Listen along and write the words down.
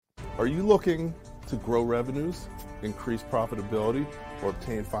Are you looking to grow revenues, increase profitability, or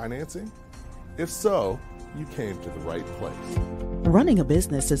obtain financing? If so, you came to the right place. Running a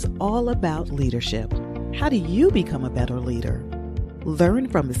business is all about leadership. How do you become a better leader? Learn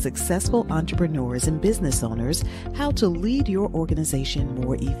from the successful entrepreneurs and business owners how to lead your organization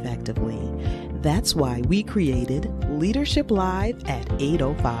more effectively. That's why we created Leadership Live at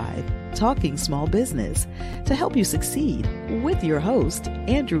 8:05, Talking Small Business, to help you succeed with your host,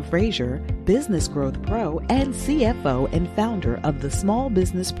 Andrew Frazier, Business Growth Pro and CFO and founder of the Small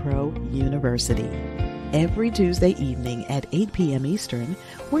Business Pro University. Every Tuesday evening at 8 p.m. Eastern,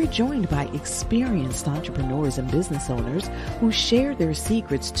 we're joined by experienced entrepreneurs and business owners who share their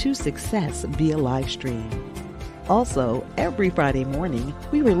secrets to success via live stream. Also, every Friday morning,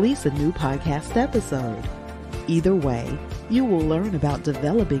 we release a new podcast episode. Either way, you will learn about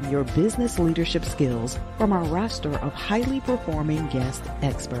developing your business leadership skills from our roster of highly performing guest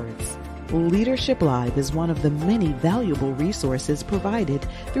experts. Leadership Live is one of the many valuable resources provided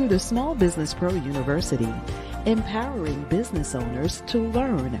through the Small Business Pro University, empowering business owners to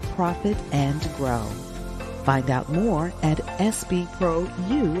learn, profit, and grow. Find out more at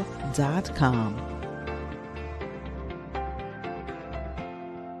sbpru.com.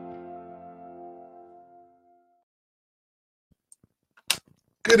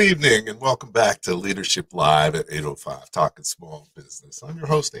 Good evening and welcome back to Leadership Live at 8:05, Talking Small Business. I'm your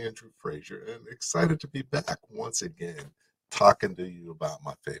host, Andrew Frazier, and excited to be back once again talking to you about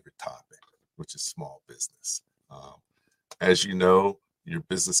my favorite topic, which is small business. As you know, your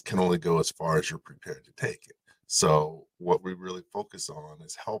business can only go as far as you're prepared to take it. So what we really focus on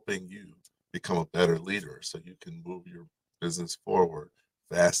is helping you become a better leader so you can move your business forward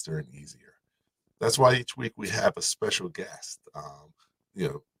faster and easier. That's why each week we have a special guest.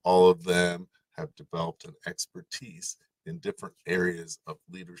 All of them have developed an expertise in different areas of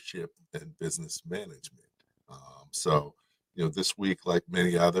leadership and business management. This week, like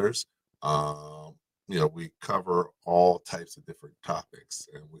many others, we cover all types of different topics,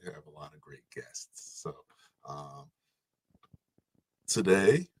 and we have a lot of great guests. So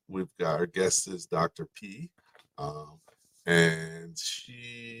today, we've got our guest is Dr. P, and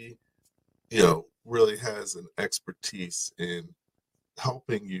she, really has an expertise in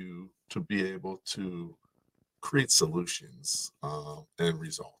helping you to be able to create solutions and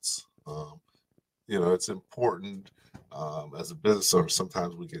results. It's important as a business owner.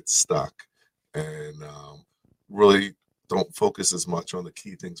 Sometimes we get stuck and really don't focus as much on the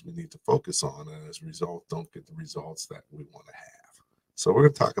key things we need to focus on, and as a result, don't get the results that we want to have. So we're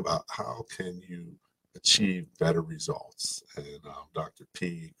going to talk about how can you achieve better results. And Dr.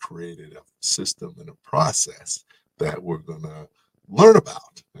 P created a system and a process that we're going to learn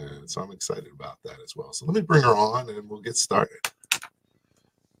about, and so I'm excited about that as well. So let me bring her on and we'll get started.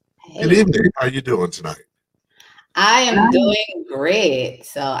 Hey. Good evening. How are you doing tonight? I am doing great.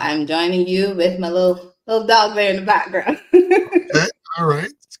 So I'm joining you with my little dog there in the background. Okay. All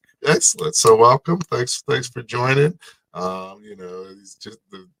right. Excellent. So welcome. Thanks for joining. He's just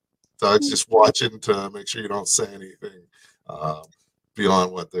the dog's just watching to make sure you don't say anything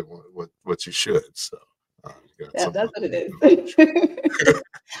beyond what they want, what you should. So. Yeah, that's what it is.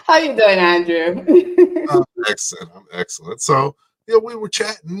 How you doing, Andrew? I'm excellent. So, we were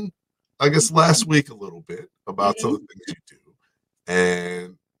chatting, I guess, last week a little bit about some of the things you do,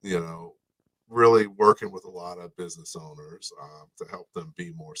 and, really working with a lot of business owners to help them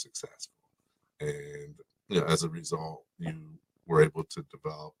be more successful. And, as a result, you were able to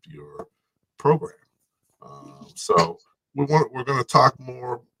develop your program. So we're going to talk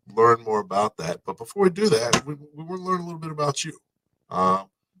more, learn more about that. But before we do that, we want to learn a little bit about you.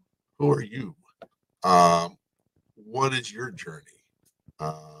 Who are you? What is your journey?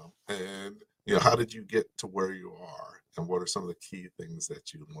 And how did you get to where you are? And what are some of the key things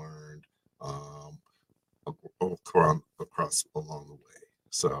that you learned across along the way?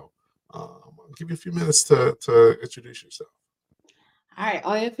 So I'll give you a few minutes to introduce yourself. All right,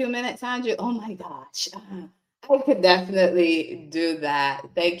 only a few minutes, Andrew. Oh my gosh. I could definitely do that.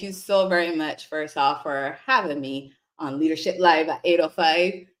 Thank you so very much, first off, for having me on Leadership Live at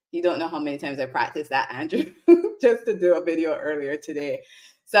 8:05. You don't know how many times I practiced that, Andrew, just to do a video earlier today.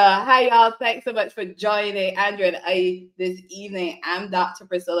 So hi, y'all. Thanks so much for joining Andrew and I this evening. I'm Dr.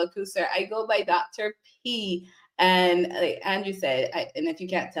 Priscilla Kusser. I go by Dr. P. And like Andrew said, and if you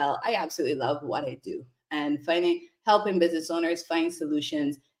can't tell, I absolutely love what I do. And helping business owners find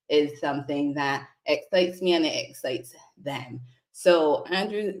solutions is something that excites me and it excites them. So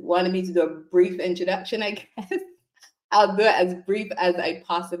Andrew wanted me to do a brief introduction, I guess. I'll do it as brief as I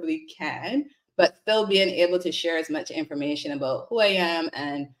possibly can, but still being able to share as much information about who I am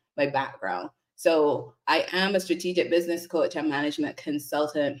and my background. So I am a strategic business coach and management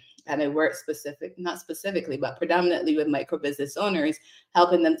consultant, and I work not specifically, but predominantly with micro business owners,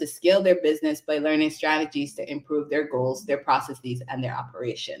 helping them to scale their business by learning strategies to improve their goals, their processes, and their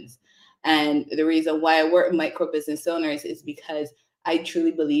operations. And the reason why I work with micro business owners is because I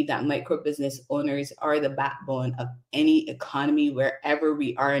truly believe that micro business owners are the backbone of any economy, wherever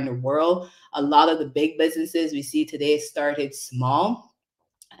we are in the world. A lot of the big businesses we see today started small.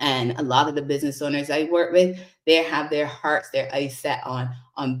 And a lot of the business owners I work with, they have their hearts, their eyes set on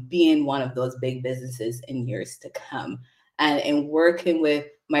being one of those big businesses in years to come. And in working with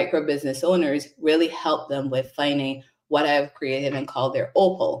micro business owners, really help them with finding what I've created and called their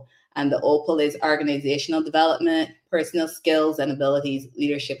OPAL. And the OPAL is organizational development, personal skills and abilities,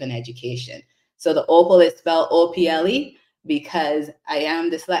 leadership, and education. So the OPAL is spelled OPLE because I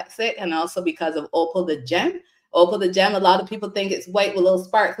am dyslexic, and also because of Opal the Gem. Opal the Gem, a lot of people think it's white with little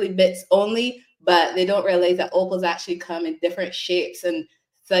sparkly bits only, but they don't realize that opals actually come in different shapes and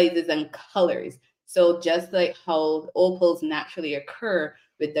sizes and colors. So just like how opals naturally occur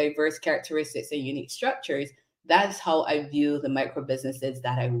with diverse characteristics and unique structures, that's how I view the micro businesses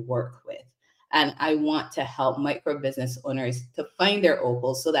that I work with. And I want to help micro business owners to find their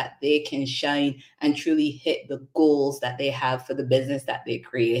opals so that they can shine and truly hit the goals that they have for the business that they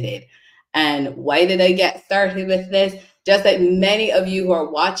created. And why did I get started with this? Just like many of you who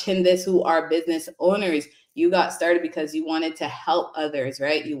are watching this who are business owners, you got started because you wanted to help others,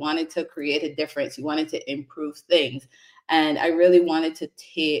 right? You wanted to create a difference. You wanted to improve things. And I really wanted to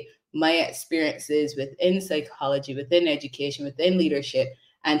take my experiences within psychology, within education, within leadership,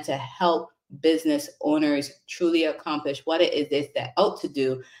 and to help business owners truly accomplish what it is they set out to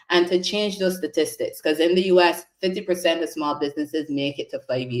do, and to change those statistics. Because in the US, 50% of small businesses make it to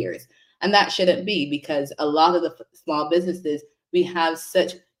 5 years. And that shouldn't be, because a lot of the small businesses, we have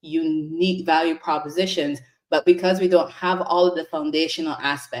such unique value propositions, but because we don't have all of the foundational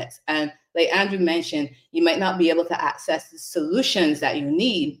aspects, and like Andrew mentioned, you might not be able to access the solutions that you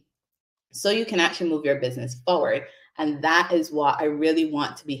need so you can actually move your business forward. And that is what I really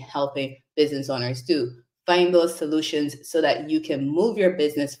want to be helping business owners do. Find those solutions so that you can move your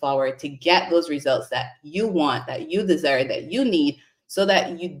business forward to get those results that you want, that you desire, that you need, so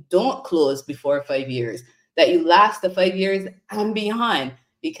that you don't close before 5 years, that you last the 5 years and beyond,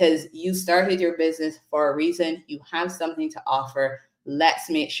 because you started your business for a reason. You have something to offer. Let's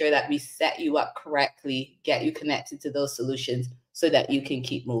make sure that we set you up correctly, get you connected to those solutions so that you can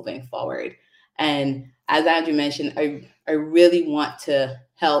keep moving forward. And as Andrew mentioned, I really want to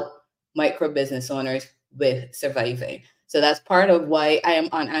help micro business owners with surviving. So that's part of why I am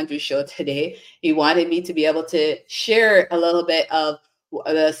on Andrew's show today. He wanted me to be able to share a little bit of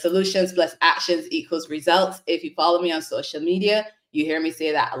the solutions plus actions equals results. If you follow me on social media, you hear me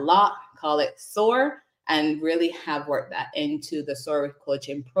say that a lot. Call it SOAR, and really have worked that into the SOAR with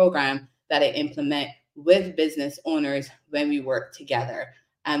Coaching program that I implement with business owners when we work together.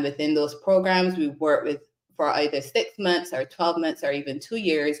 And within those programs, we work with for either 6 months or 12 months or even 2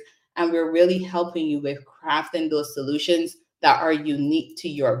 years. And we're really helping you with crafting those solutions that are unique to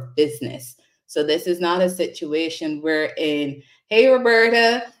your business. So this is not a situation wherein, hey,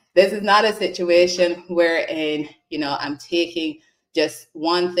 Roberta, this is not a situation wherein, I'm taking just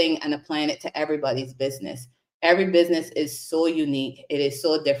one thing and applying it to everybody's business. Every business is so unique. It is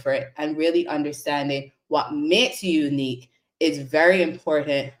so different. And really understanding what makes you unique is very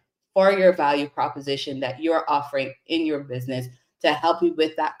important for your value proposition that you're offering in your business to help you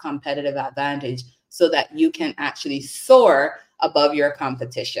with that competitive advantage so that you can actually soar above your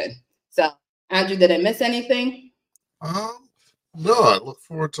competition. So, Andrew, did I miss anything? No, I look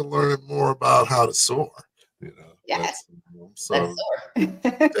forward to learning more about how to soar. Yes. So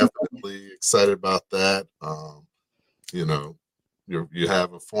definitely excited about that. You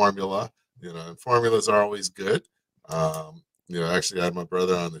have a formula, and formulas are always good. Actually I had my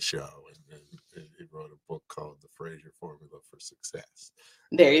brother on the show, and he wrote a book called The Fraser Formula for Success.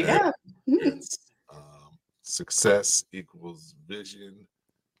 There you go. It's success equals vision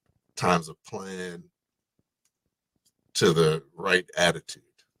times a plan to the right attitude.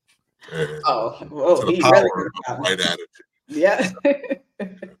 To the power really of the right attitude. Yeah.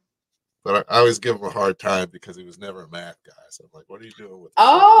 But I always give him a hard time because he was never a math guy. So I'm like, what are you doing with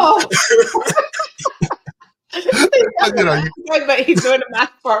but he's doing a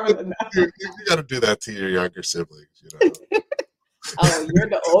math formula now. You got to do that to your younger siblings, Oh, you're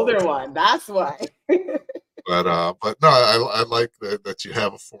the older one. That's why. But no, I like that you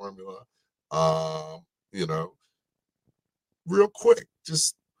have a formula. Real quick,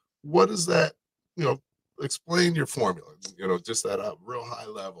 just what is that? explain your formula, just at a real high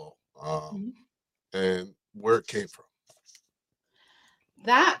level, and where it came from.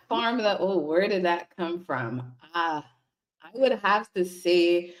 That formula, where did that come from? I would have to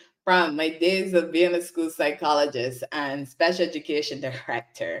say from my days of being a school psychologist and special education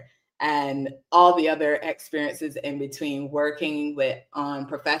director and all the other experiences in between, working on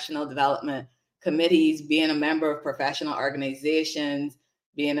professional development committees, being a member of professional organizations,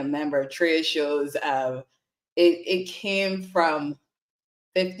 being a member of trade shows. It came from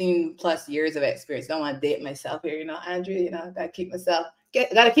 15 plus years of experience. Don't want to date myself here, Andrew, gotta keep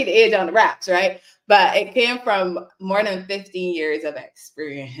the age on the wraps, right? But it came from more than 15 years of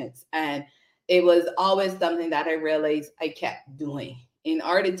experience. And it was always something that I realized I kept doing in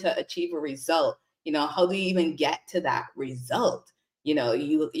order to achieve a result. How do you even get to that result?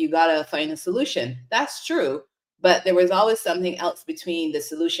 You gotta find a solution. That's true. But there was always something else between the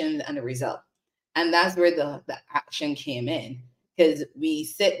solution and the result. And that's where the action came in. Because we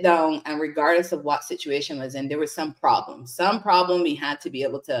sit down and regardless of what situation was in, there was some problem we had to be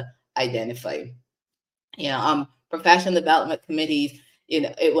able to identify. Professional development committees,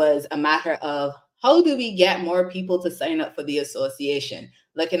 it was a matter of how do we get more people to sign up for the association?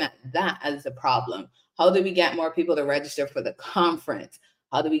 Looking at that as a problem. How do we get more people to register for the conference?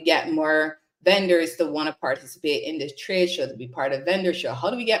 How do we get more vendors to want to participate in this trade show, to be part of vendor show? How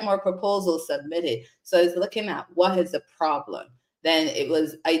do we get more proposals submitted? So it's looking at what is the problem. Then it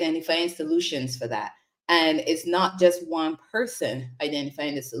was identifying solutions for that. And it's not just one person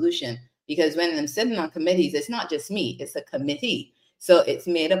identifying the solution, because when I'm sitting on committees, it's not just me, it's a committee. So it's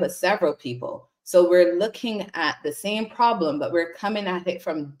made up of several people. So we're looking at the same problem, but we're coming at it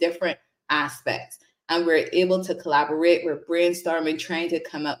from different aspects. And we're able to collaborate, we're brainstorming, trying to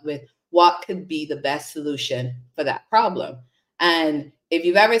come up with what could be the best solution for that problem. And if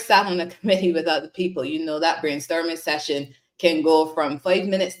you've ever sat on a committee with other people, that brainstorming session can go from 5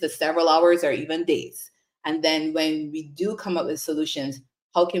 minutes to several hours or even days. And then when we do come up with solutions,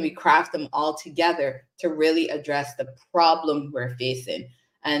 how can we craft them all together to really address the problem we're facing?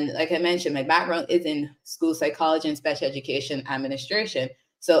 And like I mentioned, my background is in school psychology and special education administration.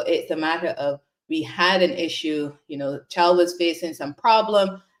 So it's a matter of, we had an issue, child was facing some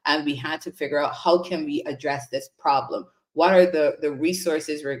problem, and we had to figure out how can we address this problem? What are the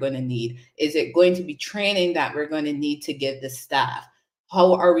resources we're going to need? Is it going to be training that we're going to need to give the staff?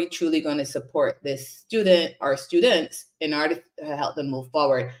 How are we truly going to support this student or students in order to help them move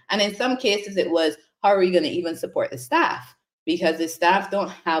forward? And in some cases, it was, how are we going to even support the staff? Because the staff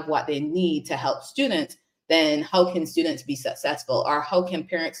don't have what they need to help students, then how can students be successful? Or how can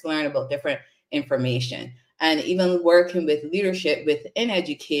parents learn about different information? And even working with leadership within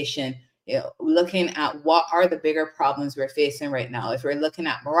education, looking at what are the bigger problems we're facing right now. If we're looking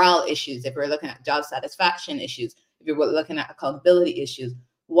at morale issues, if we're looking at job satisfaction issues, if you're looking at accountability issues,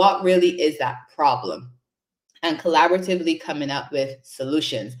 what really is that problem? And collaboratively coming up with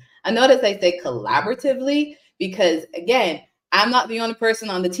solutions. And notice I say collaboratively because, again, I'm not the only person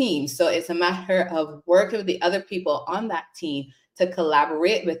on the team. So it's a matter of working with the other people on that team to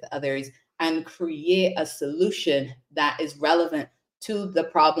collaborate with others and create a solution that is relevant to the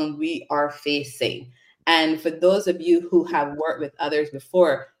problem we are facing. And for those of you who have worked with others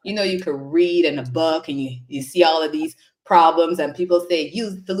before, you could read in a book and you see all of these problems and people say,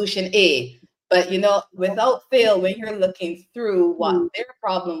 use solution A. But, without fail, when you're looking through what their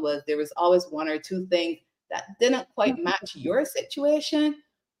problem was, there was always one or two things that didn't quite match your situation,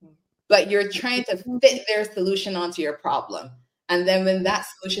 but you're trying to fit their solution onto your problem. And then when that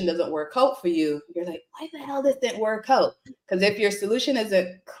solution doesn't work out for you, you're like, why the hell this didn't work out? Because if your solution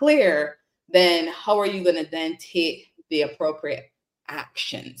isn't clear, then how are you going to then take the appropriate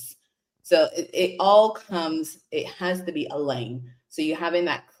actions? So it has to be aligned. So you're having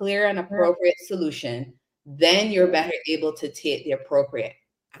that clear and appropriate solution, then you're better able to take the appropriate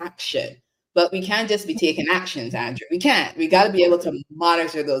action. But we can't just be taking actions, Andrew. We can't. We got to be able to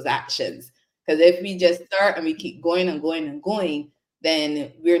monitor those actions. Because if we just start and we keep going and going and going,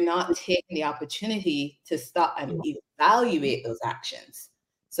 then we're not taking the opportunity to stop and evaluate those actions.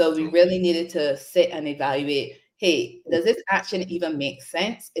 So we really needed to sit and evaluate, hey, does this action even make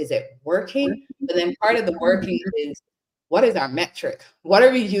sense? Is it working? But then part of the working is, what is our metric? What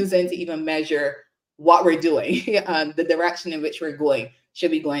are we using to even measure what we're doing, the direction in which we're going?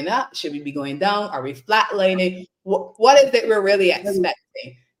 Should we be going up? Should we be going down? Are we flatlining? What is it we're really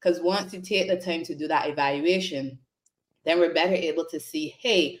expecting? Because once you take the time to do that evaluation, then we're better able to see,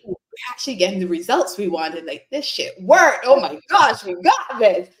 hey, we're actually getting the results we wanted. Like, this shit worked. Oh my gosh, we got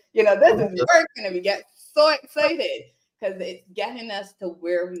this. This is working. And we get so excited because it's getting us to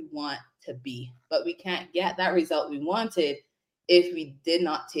where we want to be. But we can't get that result we wanted if we did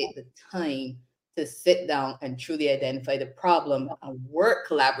not take the time to sit down and truly identify the problem and work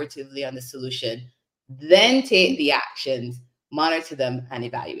collaboratively on the solution, then take the actions, monitor them, and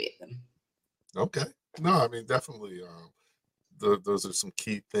evaluate them. Okay. No, I mean, definitely. Those are some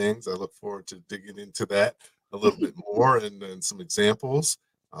key things. I look forward to digging into that a little bit more and some examples.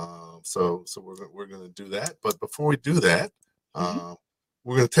 So we're going to do that. But before we do that,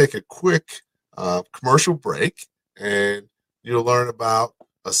 we're going to take a quick commercial break, and you'll learn about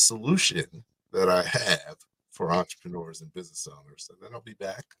a solution that I have for entrepreneurs and business owners. And then I'll be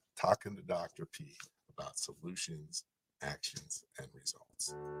back talking to Dr. P about solutions, actions, and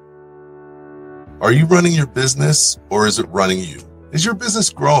results. Are you running your business, or is it running you? Is your business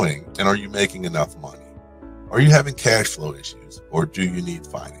growing, and are you making enough money? Are you having cash flow issues, or do you need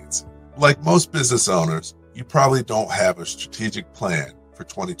financing? Like most business owners, you probably don't have a strategic plan for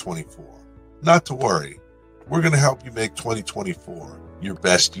 2024. Not to worry, we're going to help you make 2024 your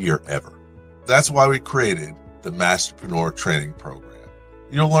best year ever. That's why we created the Masterpreneur Training Program.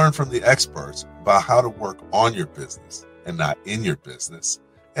 You'll learn from the experts about how to work on your business and not in your business,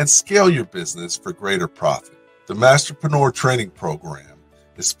 and scale your business for greater profit. The Masterpreneur Training Program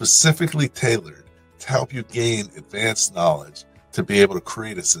is specifically tailored to help you gain advanced knowledge to be able to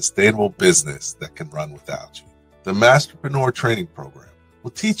create a sustainable business that can run without you. The Masterpreneur Training Program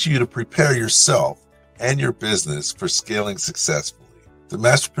will teach you to prepare yourself and your business for scaling successfully. The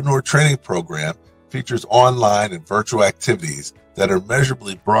Masterpreneur Training Program features online and virtual activities that are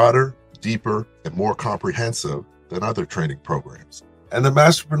measurably broader, deeper, and more comprehensive than other training programs. And the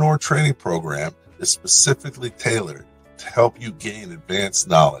Masterpreneur Training Program is specifically tailored to help you gain advanced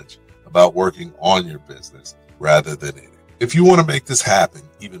knowledge about working on your business rather than in it. If you want to make this happen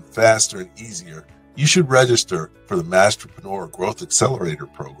even faster and easier, you should register for the Masterpreneur Growth Accelerator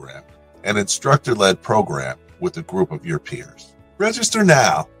Program, an instructor-led program with a group of your peers. Register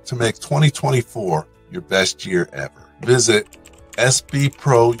now to make 2024 your best year ever. Visit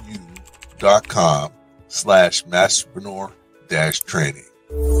sbpru.com/masterpreneur-training.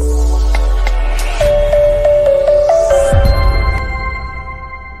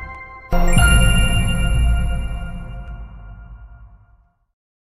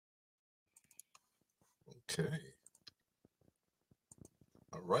 Okay.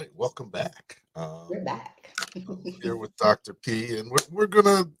 All right. Welcome back. We're back. I'm here with Dr. P, and we're going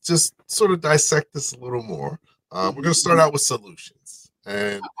to just sort of dissect this a little more. We're going to start out with solutions.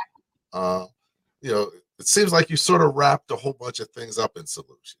 And, it seems like you sort of wrapped a whole bunch of things up in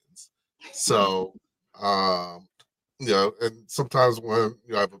solutions. So, and sometimes when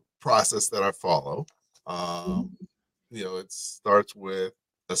I have a process that I follow, it starts with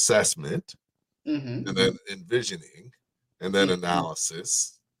assessment, and then envisioning, and then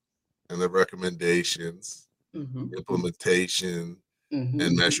analysis, and then recommendations, implementation,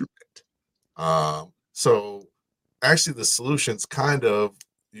 and measurement. So actually the solutions kind of,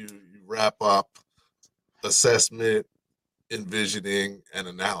 you wrap up assessment, envisioning, and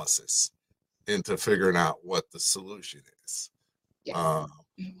analysis into figuring out what the solution is. Yes.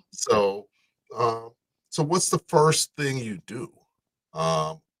 So what's the first thing you do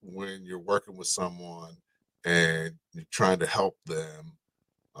when you're working with someone and you're trying to help them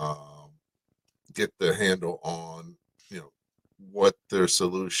get the handle on, what their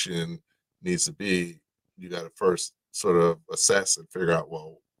solution needs to be? You got to first sort of assess and figure out,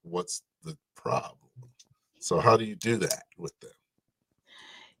 well, what's the problem? So how do you do that with them?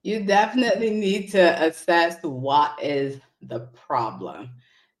 You definitely need to assess what is the problem,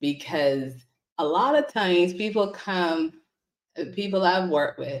 because a lot of times people I've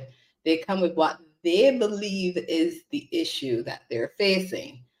worked with, they come with what they believe is the issue that they're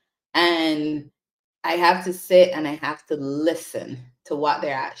facing. And I have to sit and I have to listen to what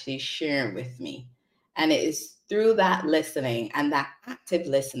they're actually sharing with me. And it is through that listening and that active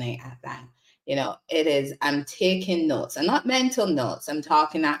listening at that, I'm taking notes, and not mental notes. I'm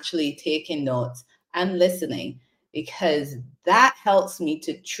talking actually taking notes and listening, because that helps me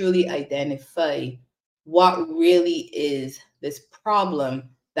to truly identify what really is this problem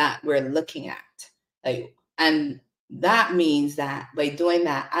that we're looking at. And that means that by doing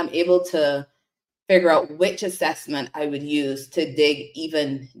that, I'm able to figure out which assessment I would use to dig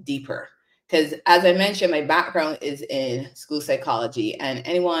even deeper. Because as I mentioned, my background is in school psychology, and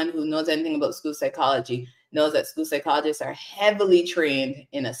anyone who knows anything about school psychology knows that school psychologists are heavily trained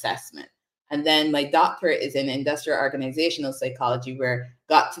in assessment. And then my doctorate is in industrial organizational psychology, where I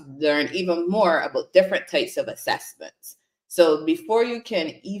got to learn even more about different types of assessments. So before you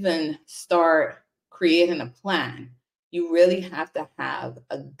can even start creating a plan, you really have to have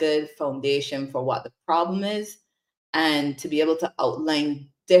a good foundation for what the problem is and to be able to outline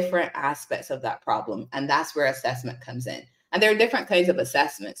different aspects of that problem. And that's where assessment comes in. And there are different kinds of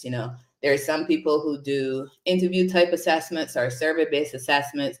assessments. There are some people who do interview type assessments or survey-based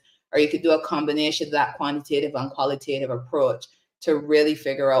assessments, or you could do a combination of that quantitative and qualitative approach to really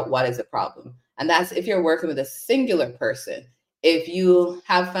figure out what is the problem. And that's if you're working with a singular person. If you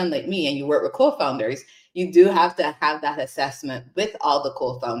have fun like me and you work with co-founders, you do have to have that assessment with all the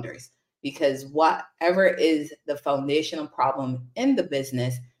co-founders, because whatever is the foundational problem in the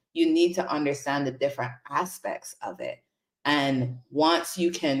business, you need to understand the different aspects of it. And once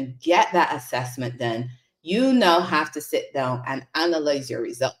you can get that assessment done, you now have to sit down and analyze your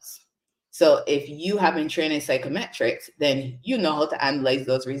results. So if you have been trained in psychometrics, then you know how to analyze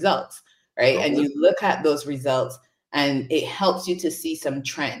those results, right? And you look at those results and it helps you to see some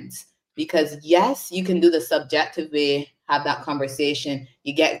trends. Because yes, you can do the subjective way, have that conversation,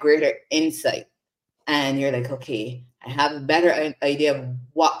 you get greater insight. And you're like, okay, I have a better idea of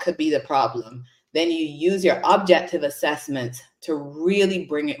what could be the problem. Then you use your objective assessments to really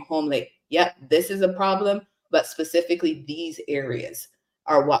bring it home. Like, yep, this is a problem, but specifically these areas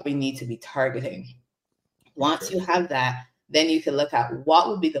are what we need to be targeting. Once you have that, then you can look at what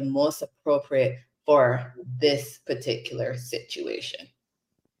would be the most appropriate for this particular situation.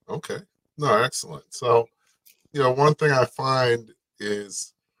 Okay. No, excellent. So, one thing I find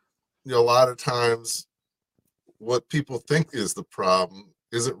is, a lot of times what people think is the problem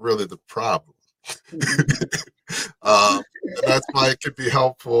isn't really the problem. And that's why it could be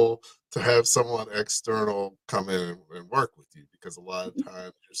helpful to have someone external come in and work with you, because a lot of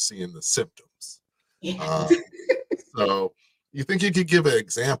times you're seeing the symptoms. So you think you could give an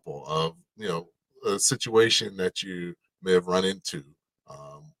example of, a situation that you may have run into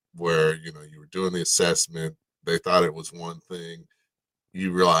where, you were doing the assessment, they thought it was one thing,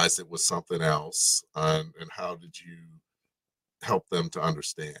 you realized it was something else, and how did you help them to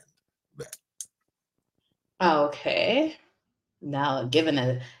understand that? Okay. Now, given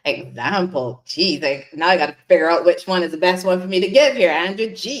an example, geez, now I got to figure out which one is the best one for me to give here,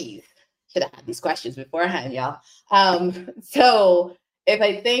 Andrew. Geez, should have had these questions beforehand, y'all. So if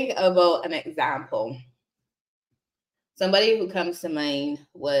I think about an example, somebody who comes to mind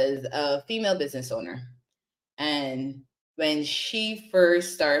was a female business owner. And when she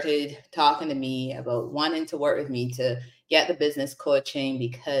first started talking to me about wanting to work with me to get the business coaching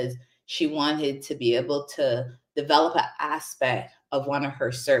because she wanted to be able to develop an aspect of one of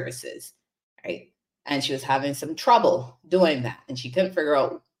her services, right? And she was having some trouble doing that. And she couldn't figure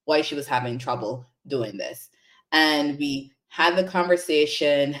out why she was having trouble doing this. And we had the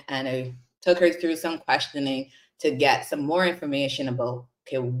conversation and I took her through some questioning to get some more information about,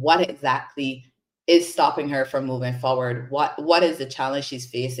 okay, what exactly is stopping her from moving forward? What is the challenge she's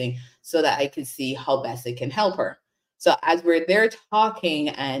facing, so that I can see how best I can help her. So as we're there talking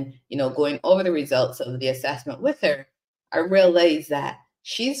and, going over the results of the assessment with her, I realized that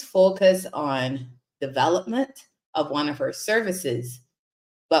she's focused on development of one of her services,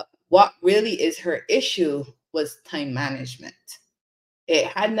 but what really is her issue was time management. It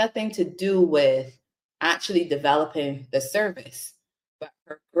had nothing to do with actually developing the service, but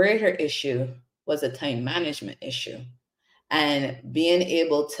her greater issue was a time management issue. And being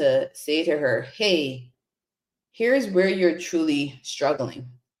able to say to her, hey, here's where you're truly struggling.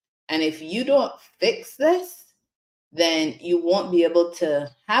 And if you don't fix this, then you won't be able to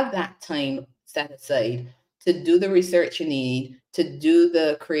have that time set aside to do the research you need, to do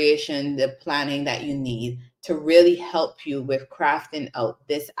the creation, the planning that you need to really help you with crafting out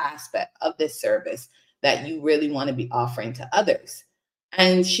this aspect of this service that you really want to be offering to others.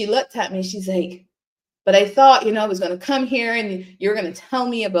 And she looked at me, she's like, but I thought, I was going to come here and you're going to tell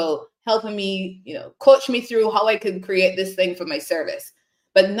me about helping me, coach me through how I could create this thing for my service.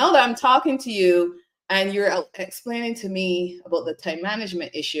 But now that I'm talking to you and you're explaining to me about the time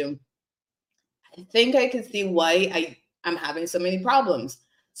management issue, I think I can see why I'm having so many problems.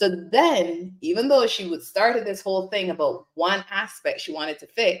 So then, even though she would started this whole thing about one aspect she wanted to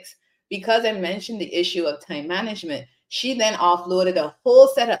fix, because I mentioned the issue of time management, she then offloaded a whole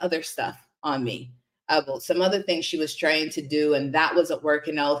set of other stuff on me about some other things she was trying to do, and that wasn't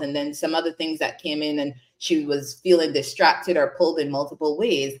working out. And then some other things that came in and she was feeling distracted or pulled in multiple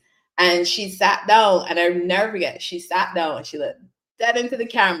ways. And she sat down, and I'll never forget, she sat down and she looked dead into the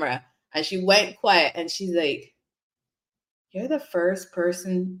camera and she went quiet and she's like, you're the first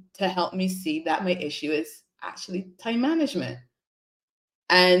person to help me see that my issue is actually time management.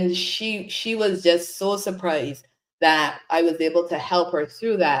 And she was just so surprised that I was able to help her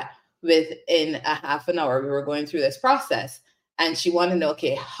through that within a half an hour. We were going through this process, and she wanted to know,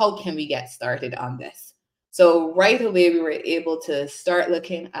 okay, how can we get started on this? So right away, we were able to start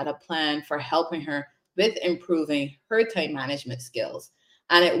looking at a plan for helping her with improving her time management skills.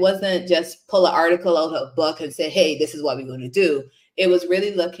 And it wasn't just pull an article out of a book and say, hey, this is what we're going to do. It was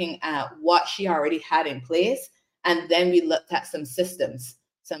really looking at what she already had in place. And then we looked at some systems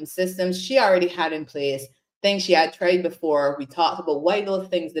she already had in place, things she had tried before. We talked about why those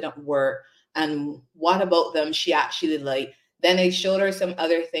things didn't work and what about them she actually liked. Then I showed her some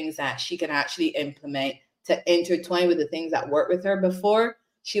other things that she can actually implement to intertwine with the things that worked with her before.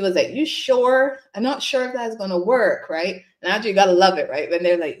 She was like, you sure? I'm not sure if that's going to work, right? And Andrew, you got to love it, right? When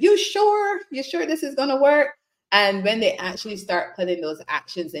they're like, you sure? You sure this is going to work? And when they actually start putting those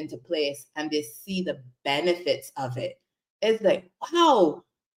actions into place and they see the benefits of it, it's like, wow,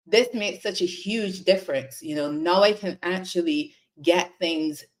 this makes such a huge difference. Now I can actually get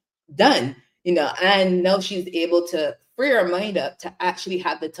things done, and now she's able to free her mind up to actually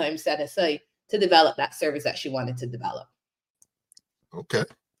have the time set aside to develop that service that she wanted to develop. Okay,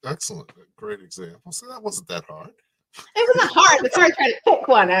 excellent. Great example. So that wasn't that hard. It wasn't hard. It's hard trying to pick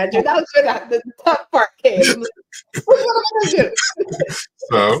one, Andrew. That was where the tough part came.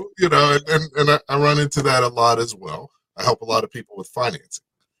 So, and I run into that a lot as well. I help a lot of people with financing.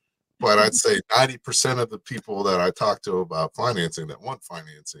 But I'd say 90% of the people that I talk to about financing that want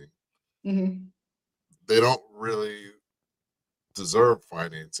financing, they don't really deserve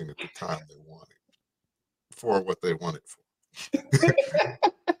financing at the time they want it for what they want it for.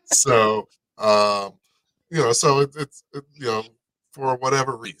 So, so it's for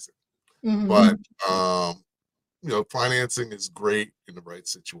whatever reason. But, financing is great in the right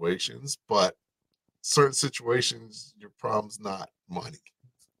situations, but certain situations, your problem's not money.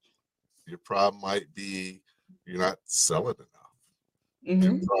 Your problem might be you're not selling enough.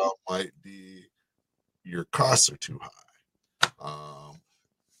 Your problem might be your costs are too high.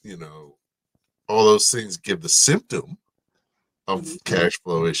 All those things give the symptom of cash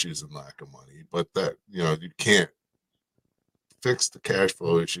flow issues and lack of money, but that, you can't fix the cash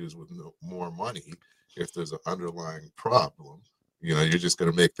flow issues with more money. If there's an underlying problem, you're just going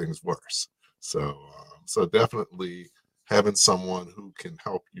to make things worse. So definitely having someone who can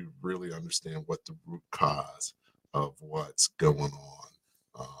help you really understand what the root cause of what's going on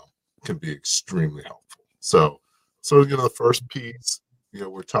can be extremely helpful. So the first piece,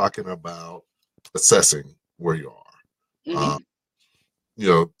 we're talking about assessing where you are.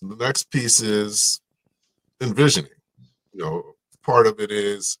 The next piece is envisioning. Part of it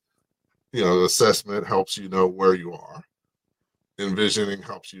is, assessment helps you know where you are. Envisioning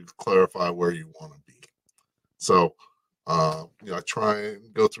helps you clarify where you want to be. So, I try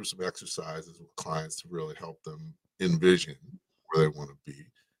and go through some exercises with clients to really help them envision where they want to be.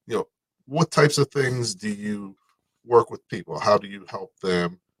 What types of things do you work with people? How do you help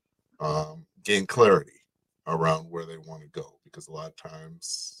them gain clarity around where they want to go? Because a lot of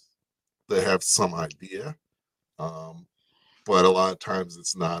times they have some idea, but a lot of times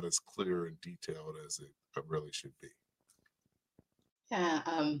it's not as clear and detailed as it really should be. Yeah,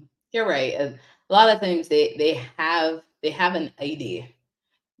 you're right. A lot of times they have an idea,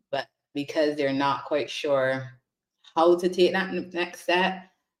 but because they're not quite sure how to take that next step,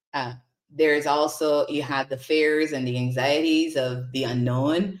 there's also, you have the fears and the anxieties of the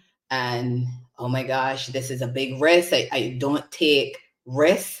unknown. And oh my gosh, this is a big risk. I don't take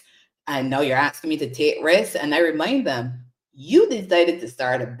risks. And now you're asking me to take risks. And I remind them, you decided to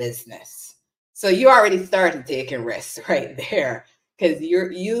start a business. So you already started taking risks right there, because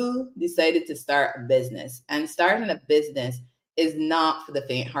you decided to start a business. And starting a business is not for the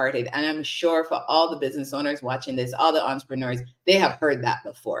faint-hearted. And I'm sure for all the business owners watching this, all the entrepreneurs, they have heard that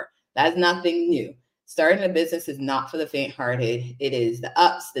before. That's nothing new. Starting a business is not for the faint-hearted. It is the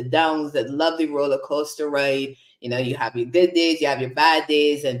ups, the downs, the lovely roller coaster ride. You have your good days, you have your bad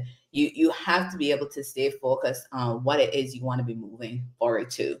days, and you have to be able to stay focused on what it is you want to be moving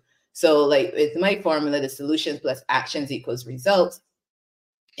forward to. So like with my formula, the solutions plus actions equals results.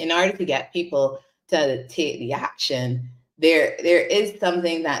 In order to get people to take the action, there is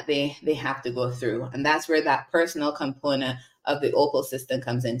something that they have to go through. And that's where that personal component of the OPAL system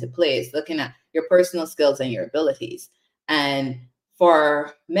comes into play. It's looking at your personal skills and your abilities. And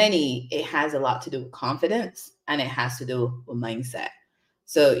for many, it has a lot to do with confidence, and it has to do with mindset.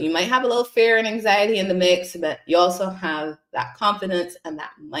 So you might have a little fear and anxiety in the mix, but you also have that confidence and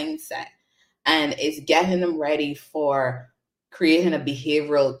that mindset. And it's getting them ready for creating a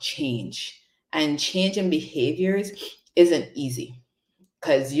behavioral change. And changing behaviors isn't easy.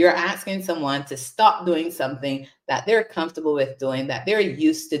 because you're asking someone to stop doing something that they're comfortable with doing, that they're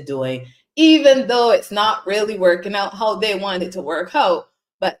used to doing, even though it's not really working out how they want it to work out,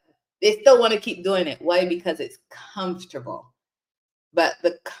 but they still want to keep doing it. Why? Because it's comfortable. But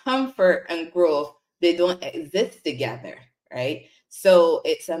the comfort and growth, they don't exist together, right? So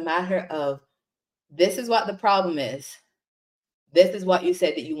it's a matter of, this is what the problem is. This is what you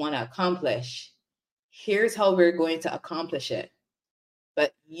said that you want to accomplish. Here's how we're going to accomplish it.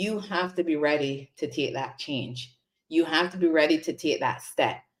 But you have to be ready to take that change. You have to be ready to take that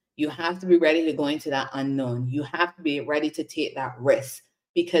step. You have to be ready to go into that unknown. You have to be ready to take that risk,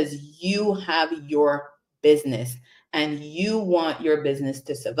 because you have your business and you want your business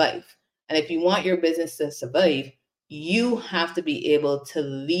to survive. And if you want your business to survive, you have to be able to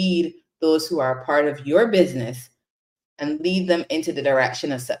lead those who are a part of your business and lead them into the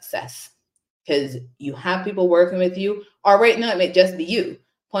direction of success. Because you have people working with you, or right now it may just be you.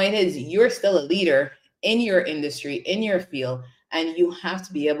 Point is, you're still a leader in your industry, in your field, and you have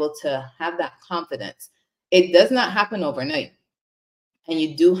to be able to have that confidence. It does not happen overnight. And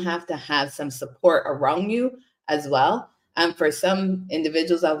you do have to have some support around you as well. And for some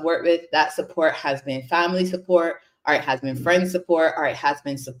individuals I've worked with, that support has been family support, or it has been friend support, or it has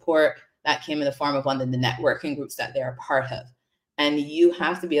been support that came in the form of one of the networking groups that they're a part of. And you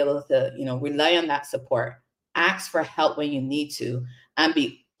have to be able to, rely on that support, ask for help when you need to, and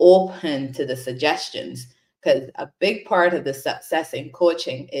be open to the suggestions. Because a big part of the success in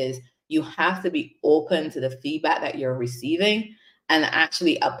coaching is you have to be open to the feedback that you're receiving and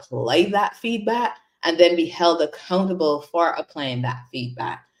actually apply that feedback, and then be held accountable for applying that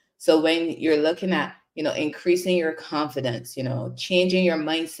feedback. So when you're looking at, increasing your confidence, changing your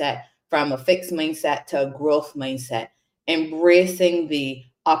mindset from a fixed mindset to a growth mindset, embracing the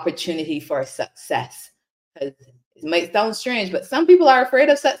opportunity for success. Because it might sound strange, but some people are afraid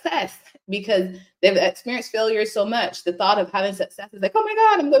of success because they've experienced failure so much. The thought of having success is like, oh my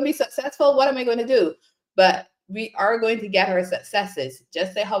God, I'm going to be successful. What am I going to do? But we are going to get our successes.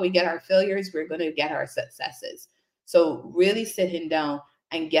 Just like how we get our failures, we're going to get our successes. So really sitting down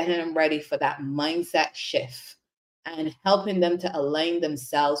and getting them ready for that mindset shift and helping them to align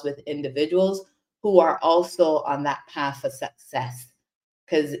themselves with individuals who are also on that path of success.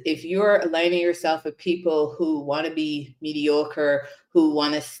 Because if you're aligning yourself with people who want to be mediocre, who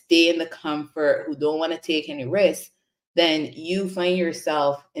want to stay in the comfort, who don't want to take any risks, then you find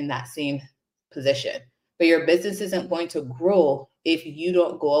yourself in that same position. But your business isn't going to grow if you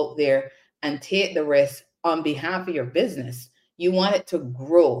don't go out there and take the risk on behalf of your business. You want it to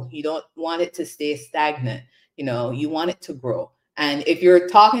grow. You don't want it to stay stagnant. You want it to grow. And if you're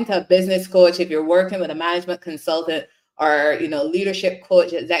talking to a business coach, if you're working with a management consultant or, leadership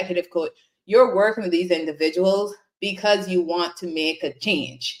coach, executive coach, you're working with these individuals because you want to make a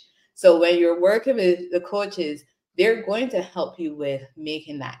change. So when you're working with the coaches, they're going to help you with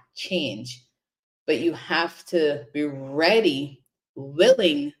making that change. But you have to be ready,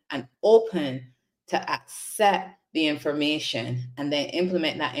 willing, and open to accept the information and then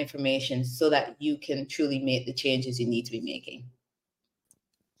implement that information so that you can truly make the changes you need to be making.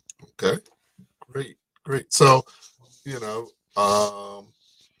 Okay, great. So,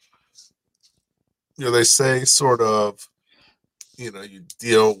 they say sort of, you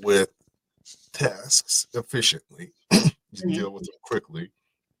deal with tasks efficiently, you deal with them quickly,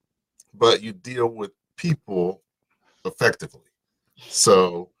 but you deal with people effectively.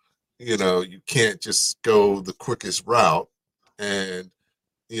 So, you can't just go the quickest route, and,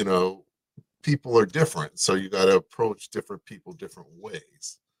 people are different. So you got to approach different people different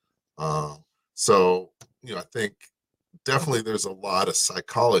ways. So, I think definitely there's a lot of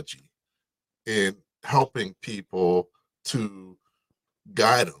psychology in helping people to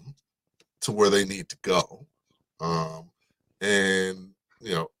guide them to where they need to go. And,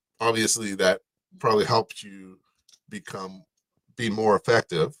 obviously that probably helps you be more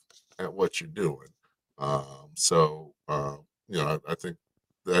effective at what you're doing. I think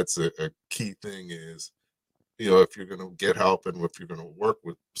that's a key thing is, if you're going to get help and if you're going to work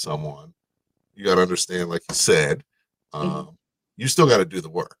with someone, you got to understand, like you said, you still got to do the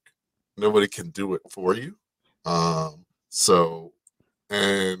work. Nobody can do it for you. And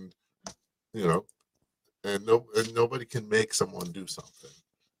nobody can make someone do something,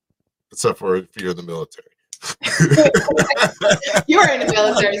 except for if you're in the military. You were in the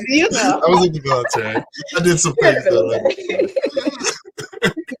military, so you know. I was in the military. I did some things though.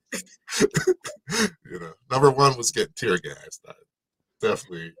 Number one was getting tear gassed. I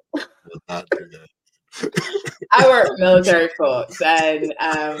definitely would not do that. I work with military folks, and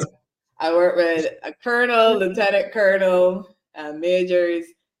I work with a colonel, lieutenant colonel, Majors.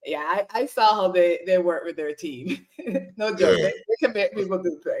 Yeah, I saw how they work with their team. No joke. Yeah. They can make people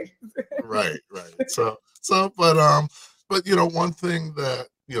do things. Right. But one thing that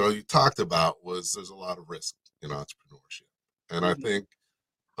you talked about was there's a lot of risk in entrepreneurship, and I think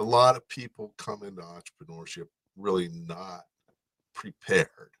a lot of people come into entrepreneurship really not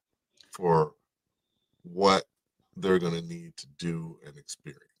prepared for what they're going to need to do and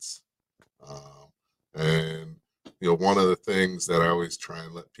experience. And one of the things that I always try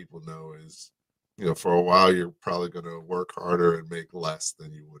and let people know is, for a while you're probably going to work harder and make less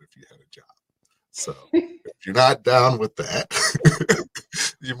than you would if you had a job. So if you're not down with that,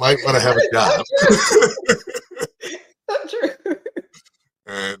 you might want to have a job. So true.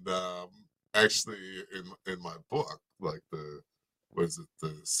 And actually, in my book, like the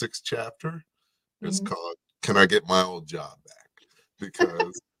 6th chapter, it's called "Can I Get My Old Job Back?"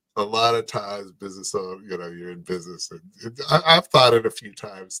 Because a lot of times, business owner, you're in business, and I've thought it a few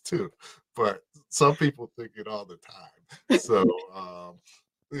times too, but some people think it all the time. So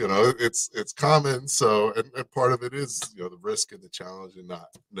it's common. So and part of it is the risk and the challenge, and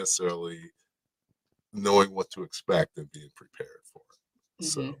not necessarily knowing what to expect and being prepared for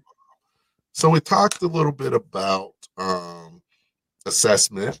it. So we talked a little bit about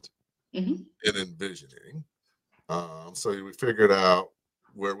assessment and envisioning. So we figured out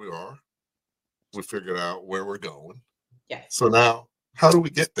where we are. We figured out where we're going. Yes. So now, how do we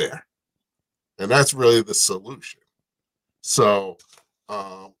get there? And that's really the solution. So,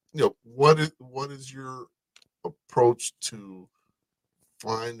 what is your approach to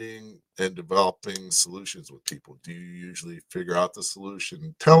finding and developing solutions with people? Do you usually figure out the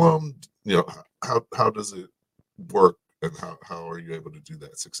solution, tell them, how does it work, and how are you able to do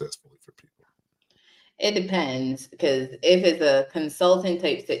that successfully for people? It depends, because if it's a consulting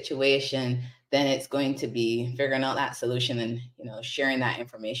type situation, then it's going to be figuring out that solution and sharing that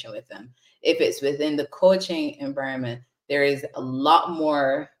information with them. If it's within the coaching environment, there is a lot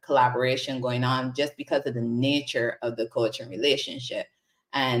more collaboration going on just because of the nature of the coaching relationship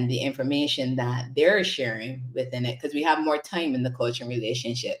and the information that they're sharing within it, because we have more time in the coaching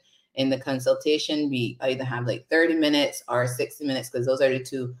relationship. In the consultation, we either have like 30 minutes or 60 minutes, because those are the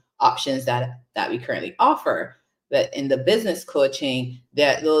two options that we currently offer. But in the business coaching,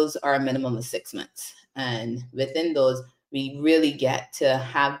 those are a minimum of 6 months. And within those, we really get to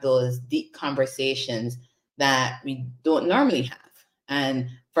have those deep conversations that we don't normally have. And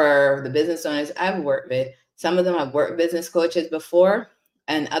for the business owners I've worked with, some of them have worked with business coaches before,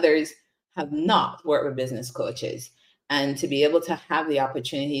 and others have not worked with business coaches. And to be able to have the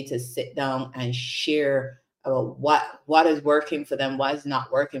opportunity to sit down and share what is working for them, what is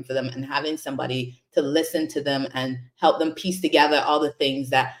not working for them, and having somebody to listen to them and help them piece together all the things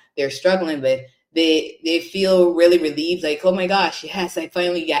that they're struggling with, they feel really relieved, like, oh my gosh, yes, I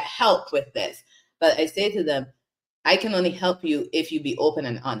finally get help with this. But I say to them, I can only help you if you be open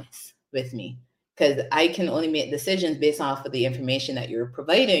and honest with me, because I can only make decisions based off of the information that you're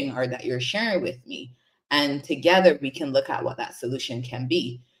providing or that you're sharing with me. And together we can look at what that solution can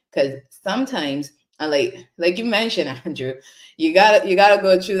be. Because sometimes, like you mentioned, Andrew, you gotta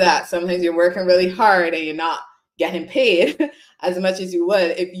go through that. Sometimes you're working really hard and you're not getting paid as much as you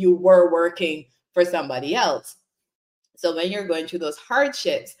would if you were working for somebody else. So when you're going through those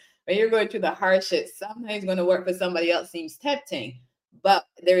hardships, sometimes going to work for somebody else seems tempting. But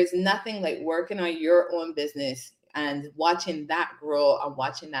there is nothing like working on your own business and watching that grow and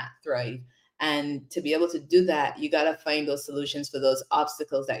watching that thrive. And to be able to do that, you got to find those solutions for those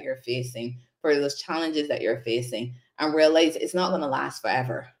obstacles that you're facing, for those challenges that you're facing, and realize it's not going to last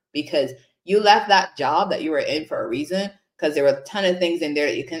forever, because you left that job that you were in for a reason, because there were a ton of things in there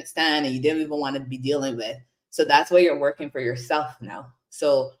that you couldn't stand and you didn't even want to be dealing with. So that's why you're working for yourself now.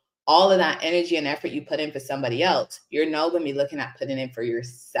 So all of that energy and effort you put in for somebody else, you're now going to be looking at putting in for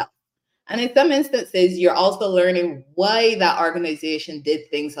yourself. And in some instances, you're also learning why that organization did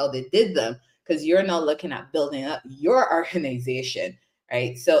things how they did them, because you're now looking at building up your organization,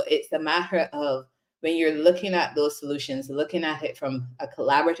 right? So it's a matter of, when you're looking at those solutions, looking at it from a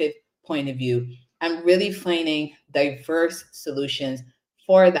collaborative point of view and really finding diverse solutions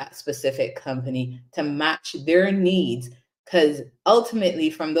for that specific company to match their needs. Because ultimately,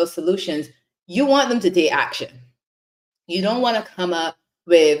 from those solutions, you want them to take action. You don't want to come up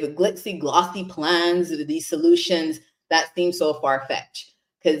with glitzy, glossy plans with these solutions that seem so far-fetched.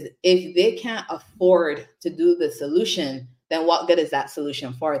 Because if they can't afford to do the solution, then what good is that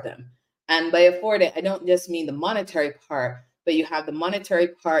solution for them? And by afford it, I don't just mean the monetary part, but you have the monetary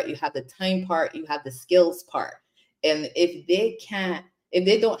part, you have the time part, you have the skills part. And if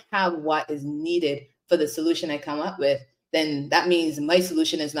they don't have what is needed for the solution I come up with, then that means my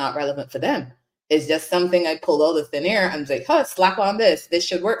solution is not relevant for them. It's just something I pulled out of thin air. I'm like, huh, slap on this. This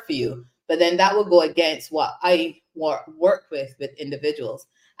should work for you. But then that will go against what I work with individuals.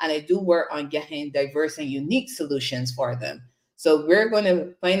 And I do work on getting diverse and unique solutions for them. So we're going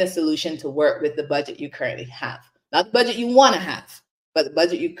to find a solution to work with the budget you currently have. Not the budget you want to have, but the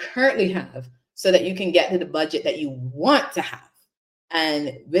budget you currently have, so that you can get to the budget that you want to have.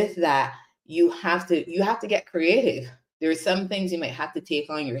 And with that, you have to get creative. There are some things you might have to take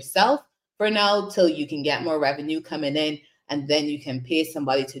on yourself for now till you can get more revenue coming in, and then you can pay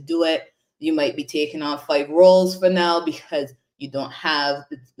somebody to do it. You might be taking on 5 roles for now because you don't have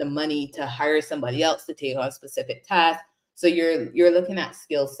the money to hire somebody else to take on specific tasks. So you're looking at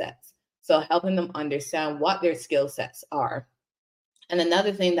skill sets. So helping them understand what their skill sets are. And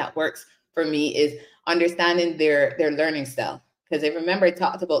another thing that works for me is understanding their learning style. Because I remember I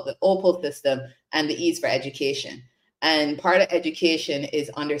talked about the OPAL system and the E's for education. And part of education is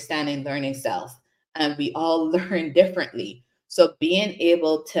understanding learning styles. And we all learn differently. So being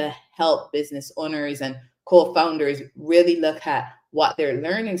able to help business owners and co-founders really look at what their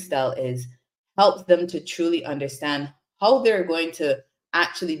learning style is helps them to truly understand how they're going to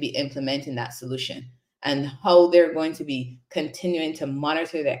actually be implementing that solution and how they're going to be continuing to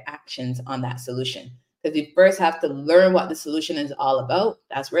monitor their actions on that solution. Because you first have to learn what the solution is all about.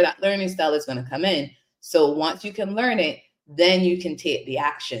 That's where that learning style is going to come in. So once you can learn it, then you can take the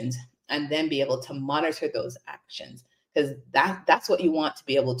actions and then be able to monitor those actions. Because that's what you want to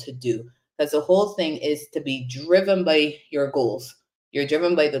be able to do. Because the whole thing is to be driven by your goals. You're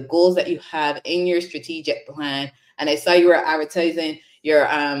driven by the goals that you have in your strategic plan. And I saw you were advertising your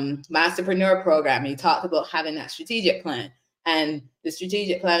Masterpreneur program. You talked about having that strategic plan. And the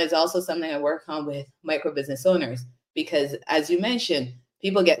strategic plan is also something I work on with micro business owners. Because as you mentioned,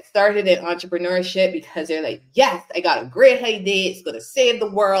 people get started in entrepreneurship because they're like, yes, I got a great idea. It's going to save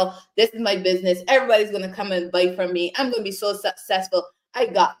the world. This is my business. Everybody's going to come and buy from me. I'm going to be so successful. I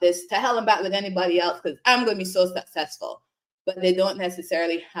got this. To hell and back with anybody else because I'm going to be so successful. But they don't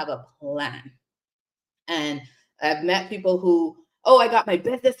necessarily have a plan. And I've met people who, oh, I got my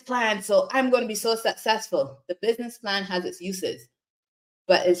business plan, so I'm going to be so successful. The business plan has its uses,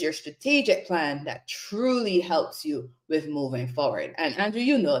 but it's your strategic plan that truly helps you with moving forward. And Andrew,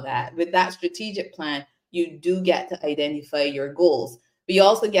 you know that with that strategic plan, you do get to identify your goals, but you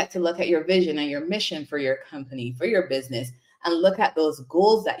also get to look at your vision and your mission for your company, for your business, and look at those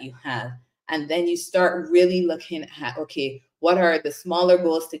goals that you have. And then you start really looking at, okay, what are the smaller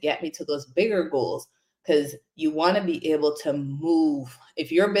goals to get me to those bigger goals? Because you want to be able to move.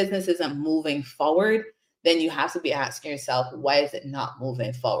 If your business isn't moving forward, then you have to be asking yourself, why is it not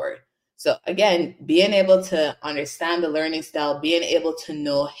moving forward? So again, being able to understand the learning style, being able to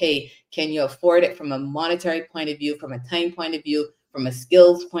know, hey, can you afford it from a monetary point of view, from a time point of view, from a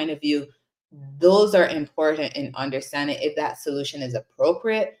skills point of view? Those are important in understanding if that solution is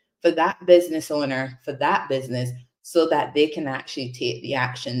appropriate for that business owner, for that business, so that they can actually take the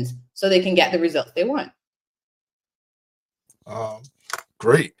actions so they can get the results they want.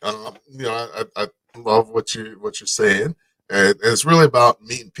 Great. I love what you're saying, and it's really about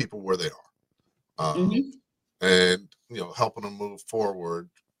meeting people where they are, and helping them move forward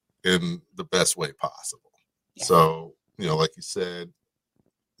in the best way possible. Yeah. So like you said,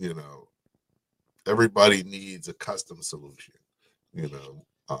 everybody needs a custom solution.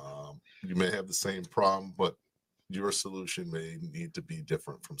 You may have the same problem, but your solution may need to be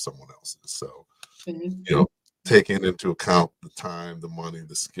different from someone else's. So, taking into account the time, the money,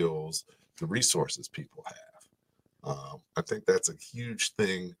 the skills, the resources people have. I think that's a huge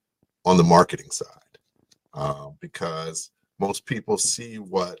thing on the marketing side, because most people see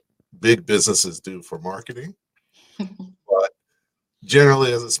what big businesses do for marketing, but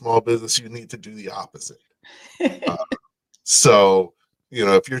generally as a small business, you need to do the opposite. So,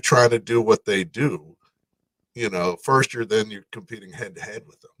 if you're trying to do what they do, first you're competing head to head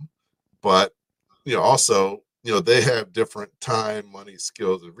with them, but also they have different time, money,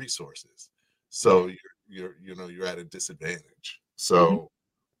 skills, and resources. So you're at a disadvantage. So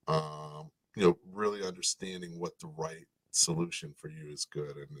really understanding what the right solution for you is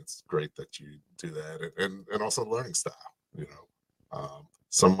good, and it's great that you do that, and also learning style.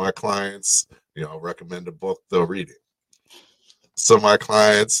 Some of my clients, recommend a book, they'll read it. Some of my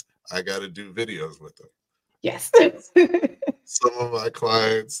clients, I got to do videos with them. Yes. Some of my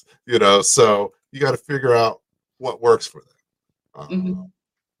clients, so you got to figure out what works for them,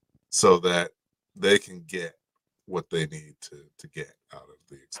 so that they can get what they need to get out of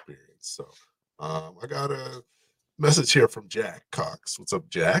the experience. So I got a message here from Jack Cox. What's up,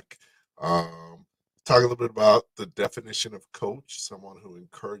 Jack? talk a little bit about the definition of coach, someone who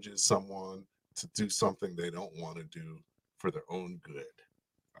encourages someone to do something they don't want to do for their own good,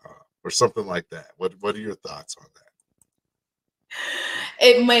 or something like that. What are your thoughts on that?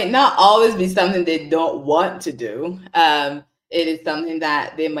 It might not always be something they don't want to do. It is something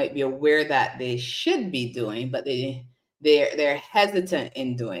that they might be aware that they should be doing, but they're hesitant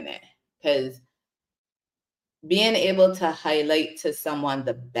in doing it, because being able to highlight to someone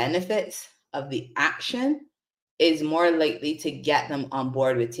the benefits of the action is more likely to get them on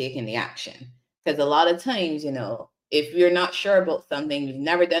board with taking the action. Because a lot of times, if you're not sure about something, you've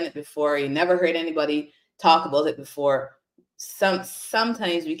never done it before, you never heard anybody talk about it before,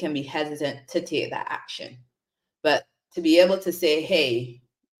 sometimes we can be hesitant to take that action. But to be able to say, hey,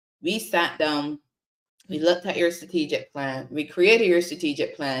 we sat down, we looked at your strategic plan, we created your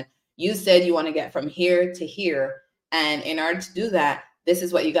strategic plan, you said you want to get from here to here, and in order to do that, this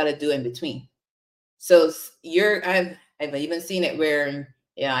is what you got to do in between. So I've even seen it where,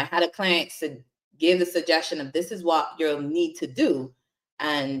 I had a client give the suggestion of this is what you'll need to do.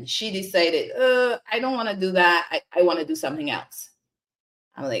 And she decided, I don't want to do that. I want to do something else.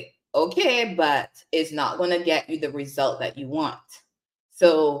 I'm like, okay, but it's not going to get you the result that you want.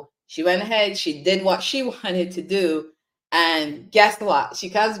 So she went ahead, she did what she wanted to do. And guess what? She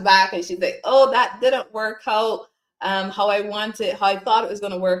comes back and she's like, oh, that didn't work out how I wanted, how I thought it was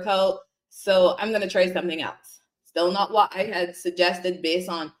going to work out. So I'm going to try something else. Still not what I had suggested based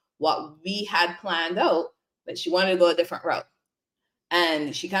on what we had planned out, but she wanted to go a different route.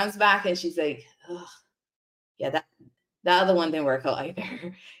 And she comes back and she's like, oh, yeah, that other one didn't work out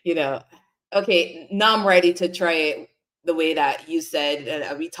either. Okay, now I'm ready to try it the way that you said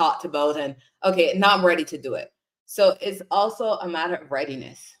and we talked about. And okay, now I'm ready to do it. So it's also a matter of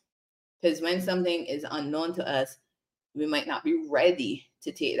readiness, because when something is unknown to us, we might not be ready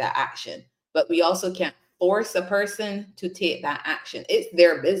to take that action, but we also can't force a person to take that action. It's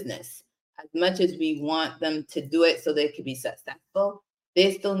their business. As much as we want them to do it so they can be successful,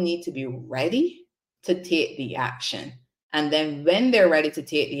 they still need to be ready to take the action. And then when they're ready to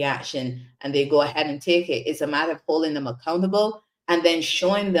take the action and they go ahead and take it, it's a matter of holding them accountable and then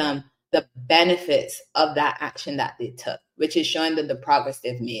showing them the benefits of that action that they took, which is showing them the progress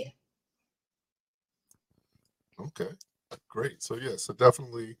they've made. Okay, great. So yeah, so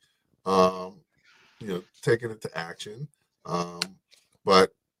definitely, taking it to action.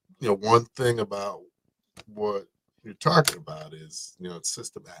 But one thing about what you're talking about is, it's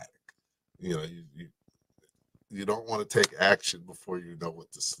systematic. You don't want to take action before you know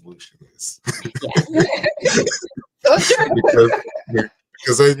what the solution is. So true.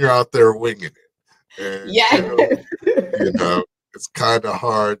 Because then you're out there winging it. And, yeah. It's kind of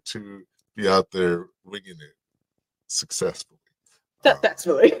hard to be out there winging it successfully.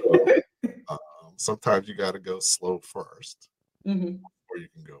 Successfully. Sometimes you got to go slow first, mm-hmm. or you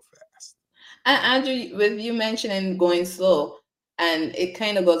can go fast. And Andrew, with you mentioning going slow, and it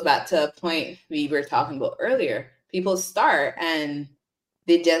kind of goes back to a point we were talking about earlier. People start and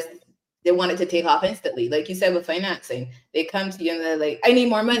they want it to take off instantly. Like you said with financing, they come to you and they're like, I need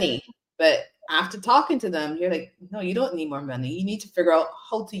more money. But after talking to them, you're like, no, you don't need more money. You need to figure out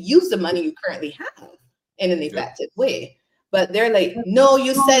how to use the money you currently have in an effective way. But they're like, no,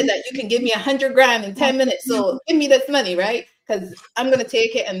 you said that you can give me $100,000 in 10 minutes. So give me this money, right? Because I'm going to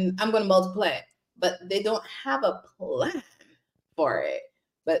take it and I'm going to multiply it. But they don't have a plan for it.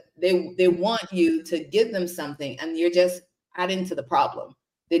 But they want you to give them something and you're just adding to the problem.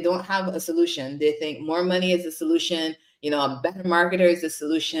 They don't have a solution. They think more money is the solution. A better marketer is the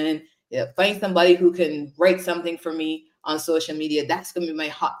solution. Find somebody who can write something for me on social media. That's going to be my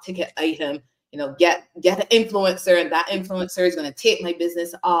hot ticket item. Get an influencer, and that influencer is going to take my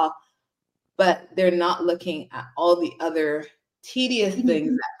business off. But they're not looking at all the other tedious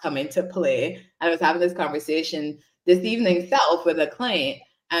things that come into play. I was having this conversation this evening self with a client,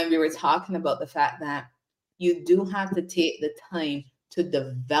 and we were talking about the fact that you do have to take the time to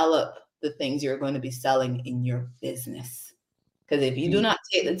develop the things you're going to be selling in your business. Because if you do not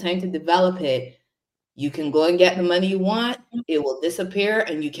take the time to develop it, you can go and get the money you want, it will disappear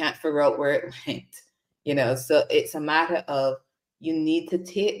and you can't figure out where it went. So it's a matter of you need to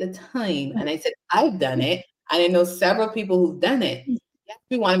take the time. And I said, I've done it. And I know several people who've done it.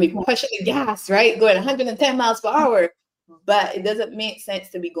 We want to be pushing the gas, right? Going 110 miles per hour. But it doesn't make sense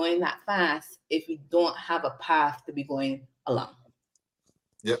to be going that fast if you don't have a path to be going along.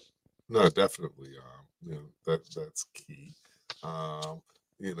 Yep. No, definitely. That's key.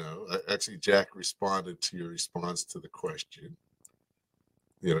 Actually, Jack responded to your response to the question.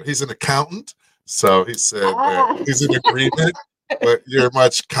 He's an accountant, so he said he's in agreement, but you're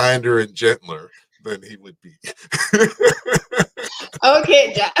much kinder and gentler than he would be.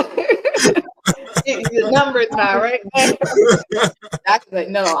 Okay, Jack. The numbers now, right? Jack's like,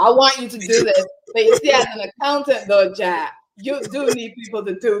 no, I want you to do this. But you see, as an accountant, though, Jack, you do need people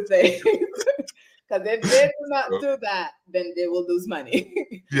to do things. Because if they do not do that, then they will lose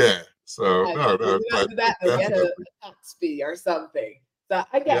money. Yeah. So And no, if they no, do not do that, they'll get a tax fee or something. So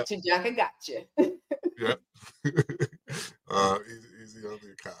I got you, Jack. I got you. Yep. Easy on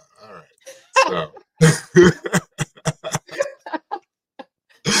the account. All right. So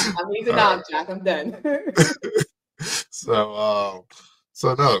I'm easy now, Jack. I'm done. so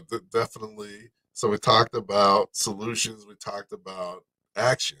no, definitely. So we talked about solutions. We talked about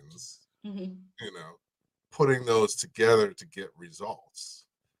actions. Mm-hmm. You know, putting those together to get results.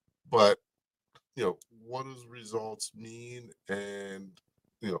 But what does results mean, and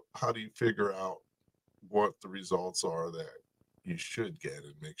how do you figure out what the results are that you should get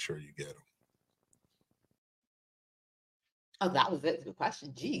and make sure you get them? Oh, that was it. Good question.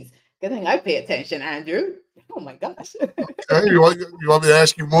 Jeez. Good thing I pay attention, Andrew. Oh my gosh. Okay, you want me to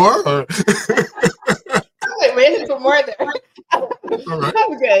ask you more? Or? I'm waiting for more there. All right.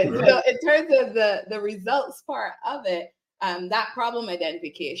 That's good. All right. So in terms of the results part of it, that problem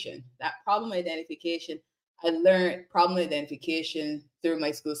identification. I learned problem identification through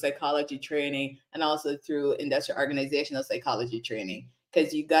my school psychology training and also through industrial organizational psychology training,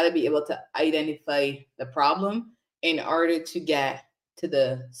 because you got to be able to identify the problem in order to get to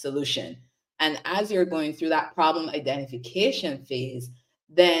the solution. And as you're going through that problem identification phase,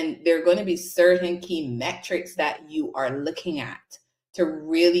 then there are going to be certain key metrics that you are looking at to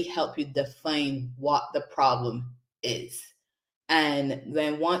really help you define what the problem is. And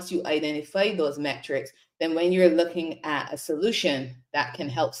then once you identify those metrics, then when you're looking at a solution that can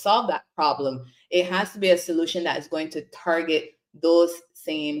help solve that problem, it has to be a solution that is going to target those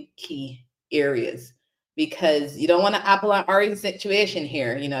same key areas. Because you don't want an apple and orange situation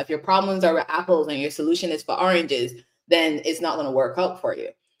here. If your problems are with apples and your solution is for oranges, then it's not going to work out for you.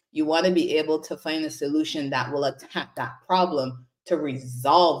 You want to be able to find a solution that will attack that problem to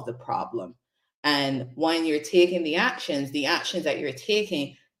resolve the problem. And when you're taking the actions that you're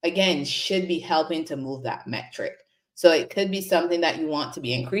taking, again, should be helping to move that metric. So it could be something that you want to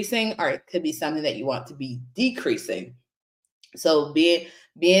be increasing, or it could be something that you want to be decreasing. So being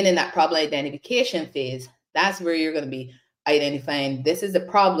in that problem identification phase, that's where you're going to be identifying, this is a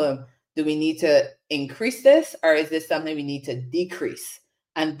problem. Do we need to increase this, or is this something we need to decrease?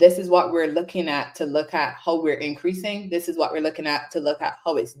 And this is what we're looking at to look at how we're increasing. This is what we're looking at to look at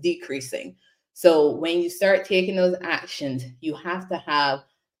how it's decreasing. So when you start taking those actions, you have to have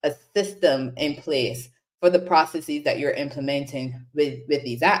a system in place for the processes that you're implementing with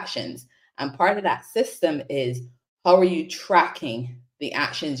these actions. And part of that system is, how are you tracking the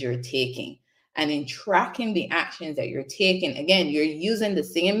actions you're taking? And in tracking the actions that you're taking, again, you're using the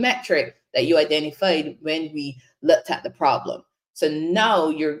same metric that you identified when we looked at the problem. So now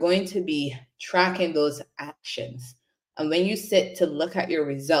you're going to be tracking those actions. And when you sit to look at your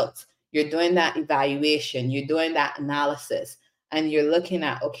results, you're doing that evaluation, you're doing that analysis, and you're looking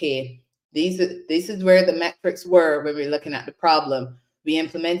at, okay, this is where the metrics were when we were looking at the problem. We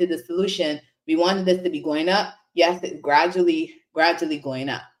implemented the solution. We wanted this to be going up. Yes, it's gradually going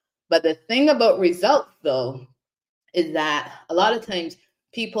up. But the thing about results, though, is that a lot of times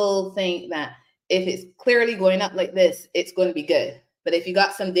people think that if it's clearly going up like this, it's going to be good. But if you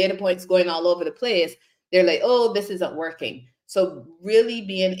got some data points going all over the place, they're like, oh, this isn't working. So really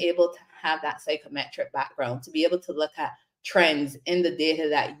being able to have that psychometric background, to be able to look at trends in the data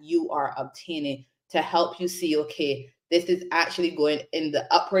that you are obtaining to help you see, okay, this is actually going in the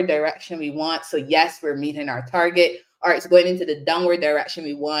upward direction we want. So yes, we're meeting our target, or it's going into the downward direction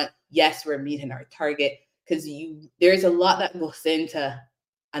we want. Yes, we're meeting our target. Because there's a lot that goes into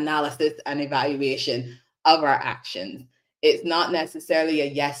analysis and evaluation of our actions. It's not necessarily a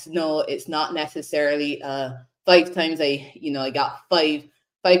yes, no. It's not necessarily 5 times I got five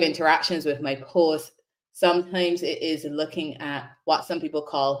interactions with my post. Sometimes it is looking at what some people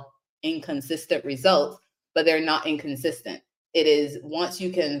call inconsistent results, but they're not inconsistent. It is once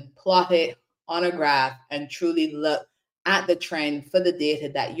you can plot it on a graph and truly look at the trend for the data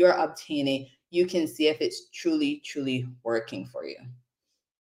that you're obtaining, you can see if it's truly working for you.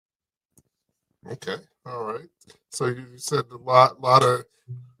 Okay. All right. So you said a lot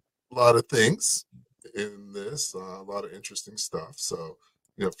of things in this, a lot of interesting stuff. So,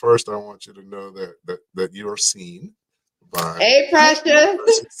 first I want you to know that you are seen by Hey,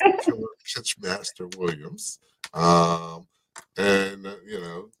 Precious. Pitchmaster Williams, and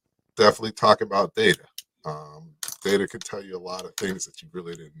definitely talk about data. data can tell you a lot of things that you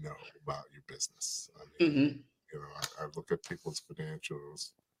really didn't know about your business. I mean, Mm-hmm. you know, I look at people's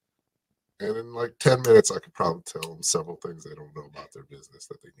financials, and in like 10 minutes, I could probably tell them several things they don't know about their business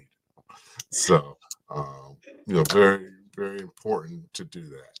that they need to know. So, you know, very, very important to do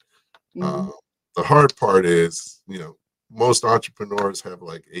that. Mm-hmm. The hard part is, you know, most entrepreneurs have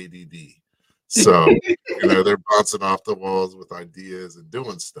like ADD. So, you know, they're bouncing off the walls with ideas and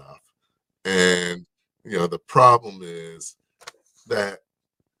doing stuff. And, you know, the problem is that,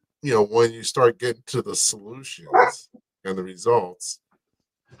 you know, when you start getting to the solutions and the results,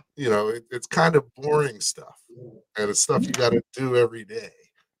 you know, it's kind of boring stuff. And it's stuff you got to do every day.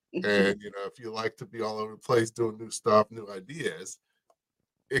 And, you know, if you like to be all over the place doing new stuff, new ideas,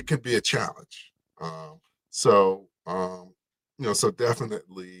 it could be a challenge. So, you know, so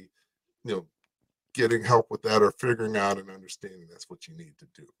definitely, you know, getting help with that or figuring out and understanding that's what you need to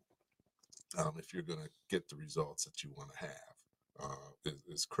do if you're going to get the results that you want to have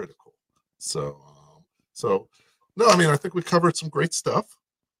is critical. So, so no, I mean, I think we covered some great stuff.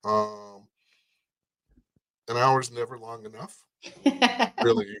 An hour is never long enough.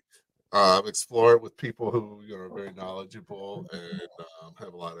 Really explore it with people who, you know, are very knowledgeable and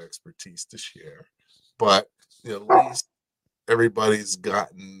have a lot of expertise to share. But, you know, at least everybody's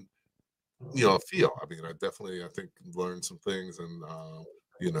gotten, you know, a feel. I mean, I think learned some things, and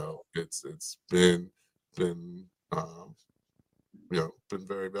you know, it's been you know, been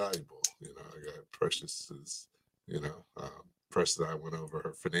very valuable. You know, I got Precious's, you know, Precious and I went over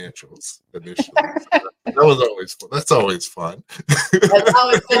her financials initially. That was always fun. That's always fun. That's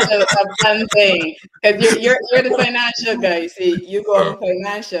always such a fun thing, because you're the financial guy. See, you go over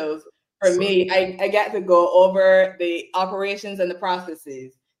financials. For me, I get to go over the operations and the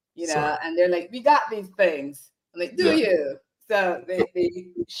processes, you know, and they're like, we got these things. I'm like, do you? So they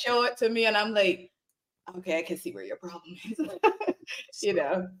show it to me, and I'm like, okay, I can see where your problem is. You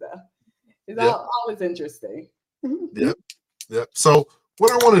know, so it's always interesting. Yep. So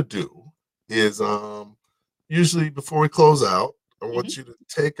what I want to do is usually before we close out, I want you to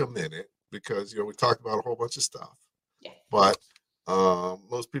take a minute, because, you know, we talked about a whole bunch of stuff. Yeah. But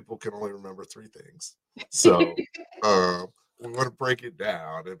most people can only remember 3 things. So we want to break it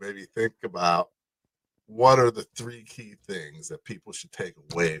down and maybe think about what are the 3 key things that people should take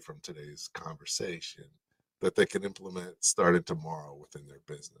away from today's conversation that they can implement starting tomorrow within their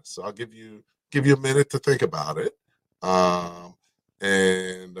business. So I'll give you a minute to think about it.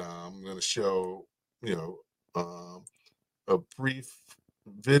 And I'm going to show, you know, a brief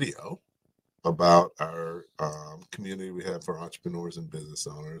video about our community we have for entrepreneurs and business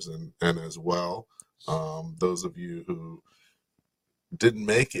owners, and as well, those of you who didn't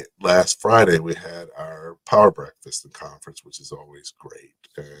make it last Friday, we had our Power Breakfast and Conference, which is always great.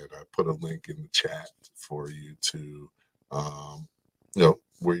 And I put a link in the chat for you to, you know,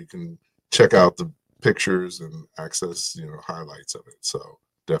 where you can check out the pictures and access, you know, highlights of it. So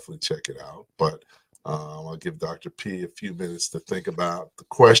definitely check it out. But I'll give Dr. P a few minutes to think about the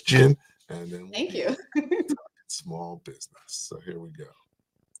question, and then Thank you. Small business. So here we go.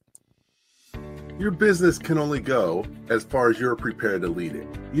 Your business can only go as far as you're prepared to lead it.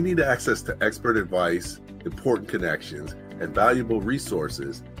 You need access to expert advice, important connections, and valuable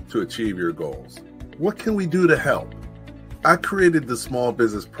resources to achieve your goals. What can we do to help? I created the Small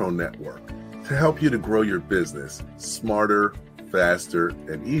Business Pro Network to help you to grow your business smarter, faster,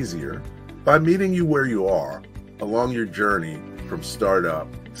 and easier by meeting you where you are along your journey from startup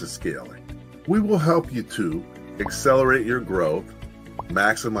to scaling. We will help you to accelerate your growth,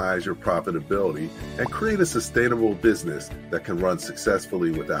 maximize your profitability, and create a sustainable business that can run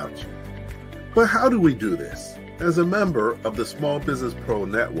successfully without you. But how do we do this? As a member of the Small Business Pro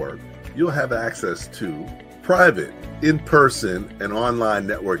Network, you'll have access to private, in-person, and online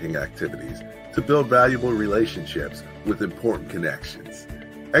networking activities to build valuable relationships with important connections,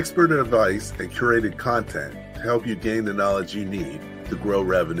 expert advice and curated content to help you gain the knowledge you need to grow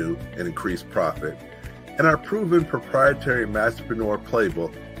revenue and increase profit, and our proven proprietary Masterpreneur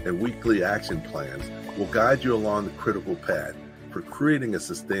Playbook and weekly action plans will guide you along the critical path for creating a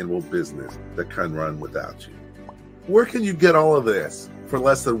sustainable business that can run without you. Where can you get all of this for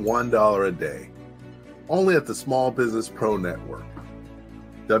less than $1 a day? Only at the Small Business Pro Network,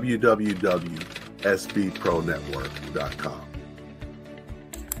 www.sbpronetwork.com.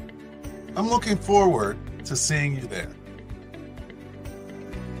 I'm looking forward to seeing you there.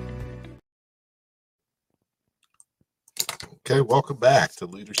 Okay, welcome back to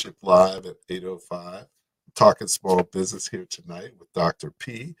Leadership Live at 8:05. Talking small business here tonight with Dr.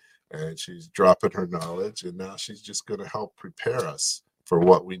 P, and she's dropping her knowledge, and now she's just going to help prepare us for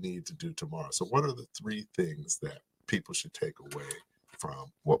what we need to do tomorrow. So what are the 3 things that people should take away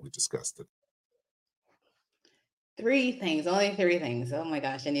from what we discussed today? 3 things, only 3 things. Oh my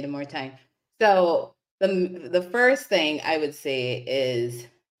gosh, I needed more time. So the first thing I would say is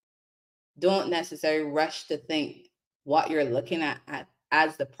don't necessarily rush to think what you're looking at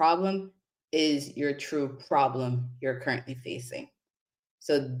as the problem is your true problem you're currently facing.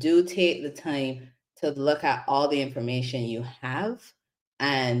 So do take the time to look at all the information you have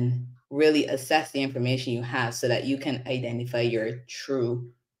and really assess the information you have so that you can identify your true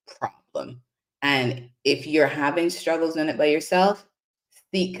problem. And if you're having struggles in it by yourself,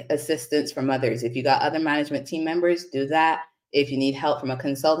 seek assistance from others. If you got other management team members, do that. If you need help from a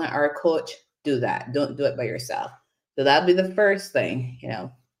consultant or a coach, do that. Don't do it by yourself. So that'd be the first thing,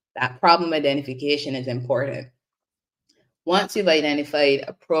 that problem identification is important. Once you've identified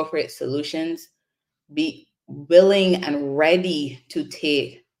appropriate solutions, be willing and ready to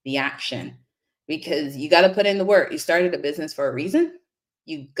take the action because you got to put in the work. You started a business for a reason.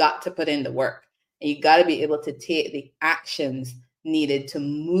 You got to put in the work and you got to be able to take the actions needed to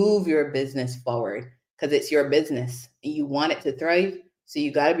move your business forward because it's your business and you want it to thrive. So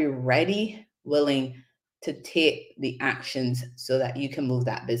you got to be ready, willing to take the actions so that you can move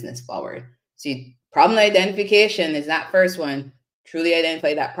that business forward. So problem identification is that first one. Truly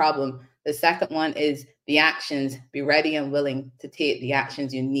identify that problem. The second one is the actions. Be ready and willing to take the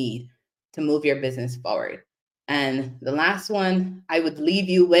actions you need to move your business forward. And the last one I would leave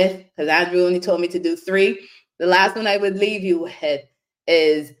you with, because Andrew only told me to do 3. The last one I would leave you with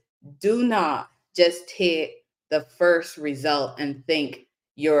is do not just take the first result and think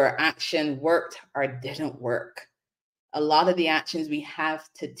your action worked or didn't work. A lot of the actions we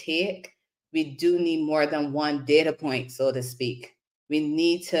have to take, we do need more than one data point, so to speak. We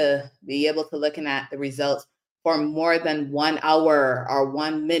need to be able to looking at the results for more than 1 hour or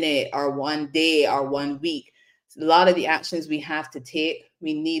 1 minute or 1 day or 1 week. A lot of the actions we have to take,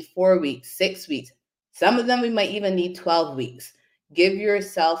 we need 4 weeks, 6 weeks. Some of them we might even need 12 weeks. Give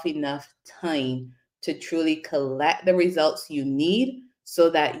yourself enough time to truly collect the results you need so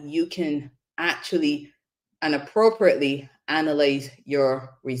that you can actually and appropriately analyze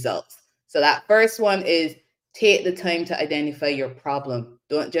your results. So that first one is take the time to identify your problem.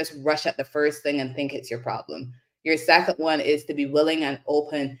 Don't just rush at the first thing and think it's your problem. Your second one is to be willing and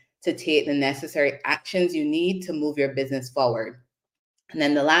open to take the necessary actions you need to move your business forward. And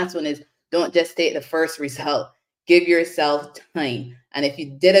then the last one is don't just take the first result. Give yourself time. And if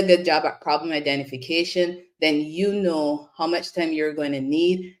you did a good job at problem identification, then you know how much time you're going to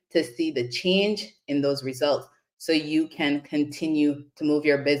need to see the change in those results so you can continue to move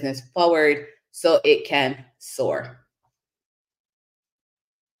your business forward so it can soar.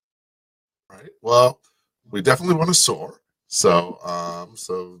 Right. Well, we definitely want to soar. So,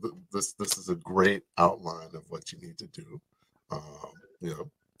 this is a great outline of what you need to do.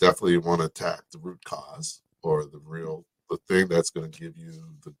 Definitely want to attack the root cause or the thing that's going to give you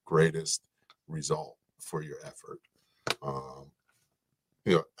the greatest result for your effort.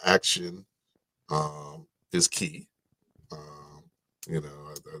 Action is key.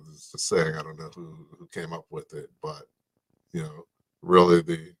 There's a saying, I don't know who came up with it, but really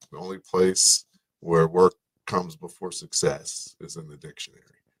the only place where work comes before success is in the dictionary.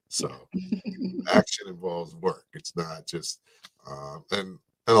 So action involves work. It's not just and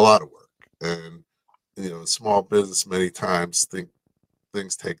a lot of work. And small business many times think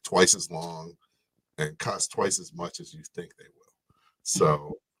things take twice as long and cost twice as much as you think they will.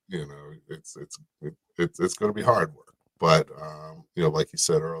 So it's going to be hard work. But like you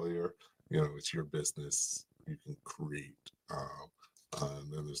said earlier, it's your business. You can create,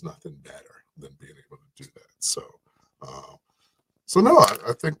 and there's nothing better than being able to do that. So no,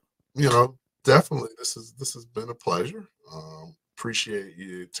 I think definitely this has been a pleasure. Appreciate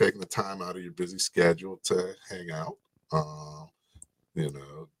you taking the time out of your busy schedule to hang out.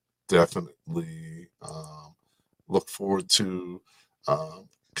 Definitely look forward to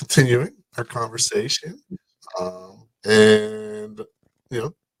continuing our conversation and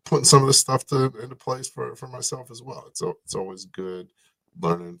putting some of this stuff into place for myself as well. It's always good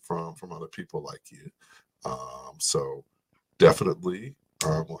learning from other people like you. So definitely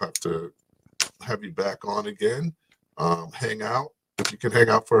we'll have to have you back on again. Hang out. If you can hang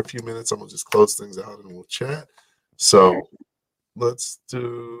out for a few minutes, I'm gonna just close things out and we'll chat. So let's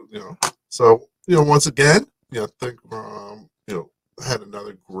do, once again, I think, had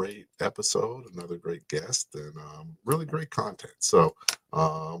another great episode, another great guest, and really great content. So,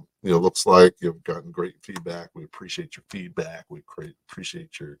 looks like you've gotten great feedback. We appreciate your feedback. We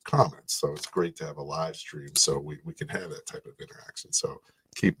appreciate your comments. So it's great to have a live stream so we can have that type of interaction. So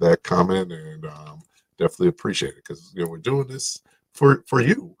keep that coming and definitely appreciate it, because we're doing this for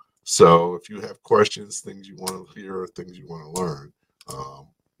you. So if you have questions, things you want to hear, or things you want to learn,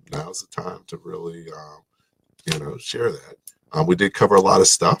 now's the time to really share that. We did cover a lot of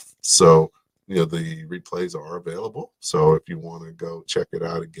stuff, so the replays are available. So if you want to go check it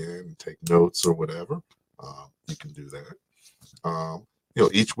out again and take notes or whatever, you can do that.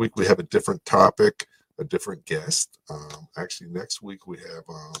 Each week we have a different topic, a different guest. Actually, next week we have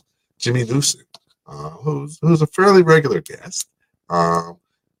Jimmy Newsom, who's a fairly regular guest.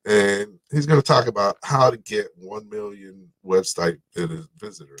 And he's going to talk about how to get 1 million website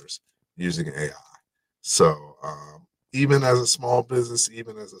visitors using AI. So even as a small business,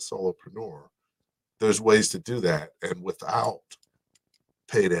 even as a solopreneur, there's ways to do that and without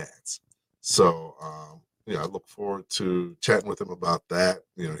paid ads. So, I look forward to chatting with him about that.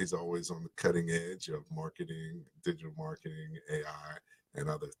 He's always on the cutting edge of marketing, digital marketing, AI, and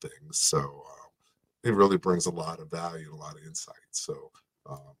other things. So it really brings a lot of value and a lot of insight. So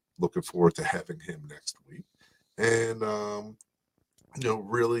looking forward to having him next week. And,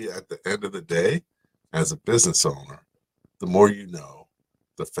 really at the end of the day, as a business owner, the more you know,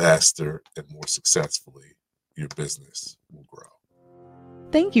 the faster and more successfully your business will grow.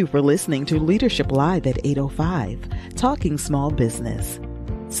 Thank you for listening to Leadership Live at 8:05, Talking Small Business.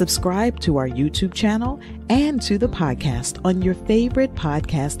 Subscribe to our YouTube channel and to the podcast on your favorite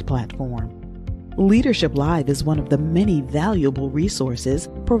podcast platform. Leadership Live is one of the many valuable resources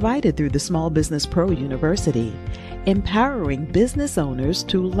provided through the Small Business Pro University, empowering business owners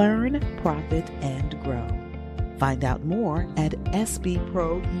to learn, profit, and grow. Find out more at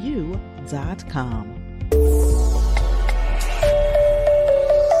sbpro.u.com.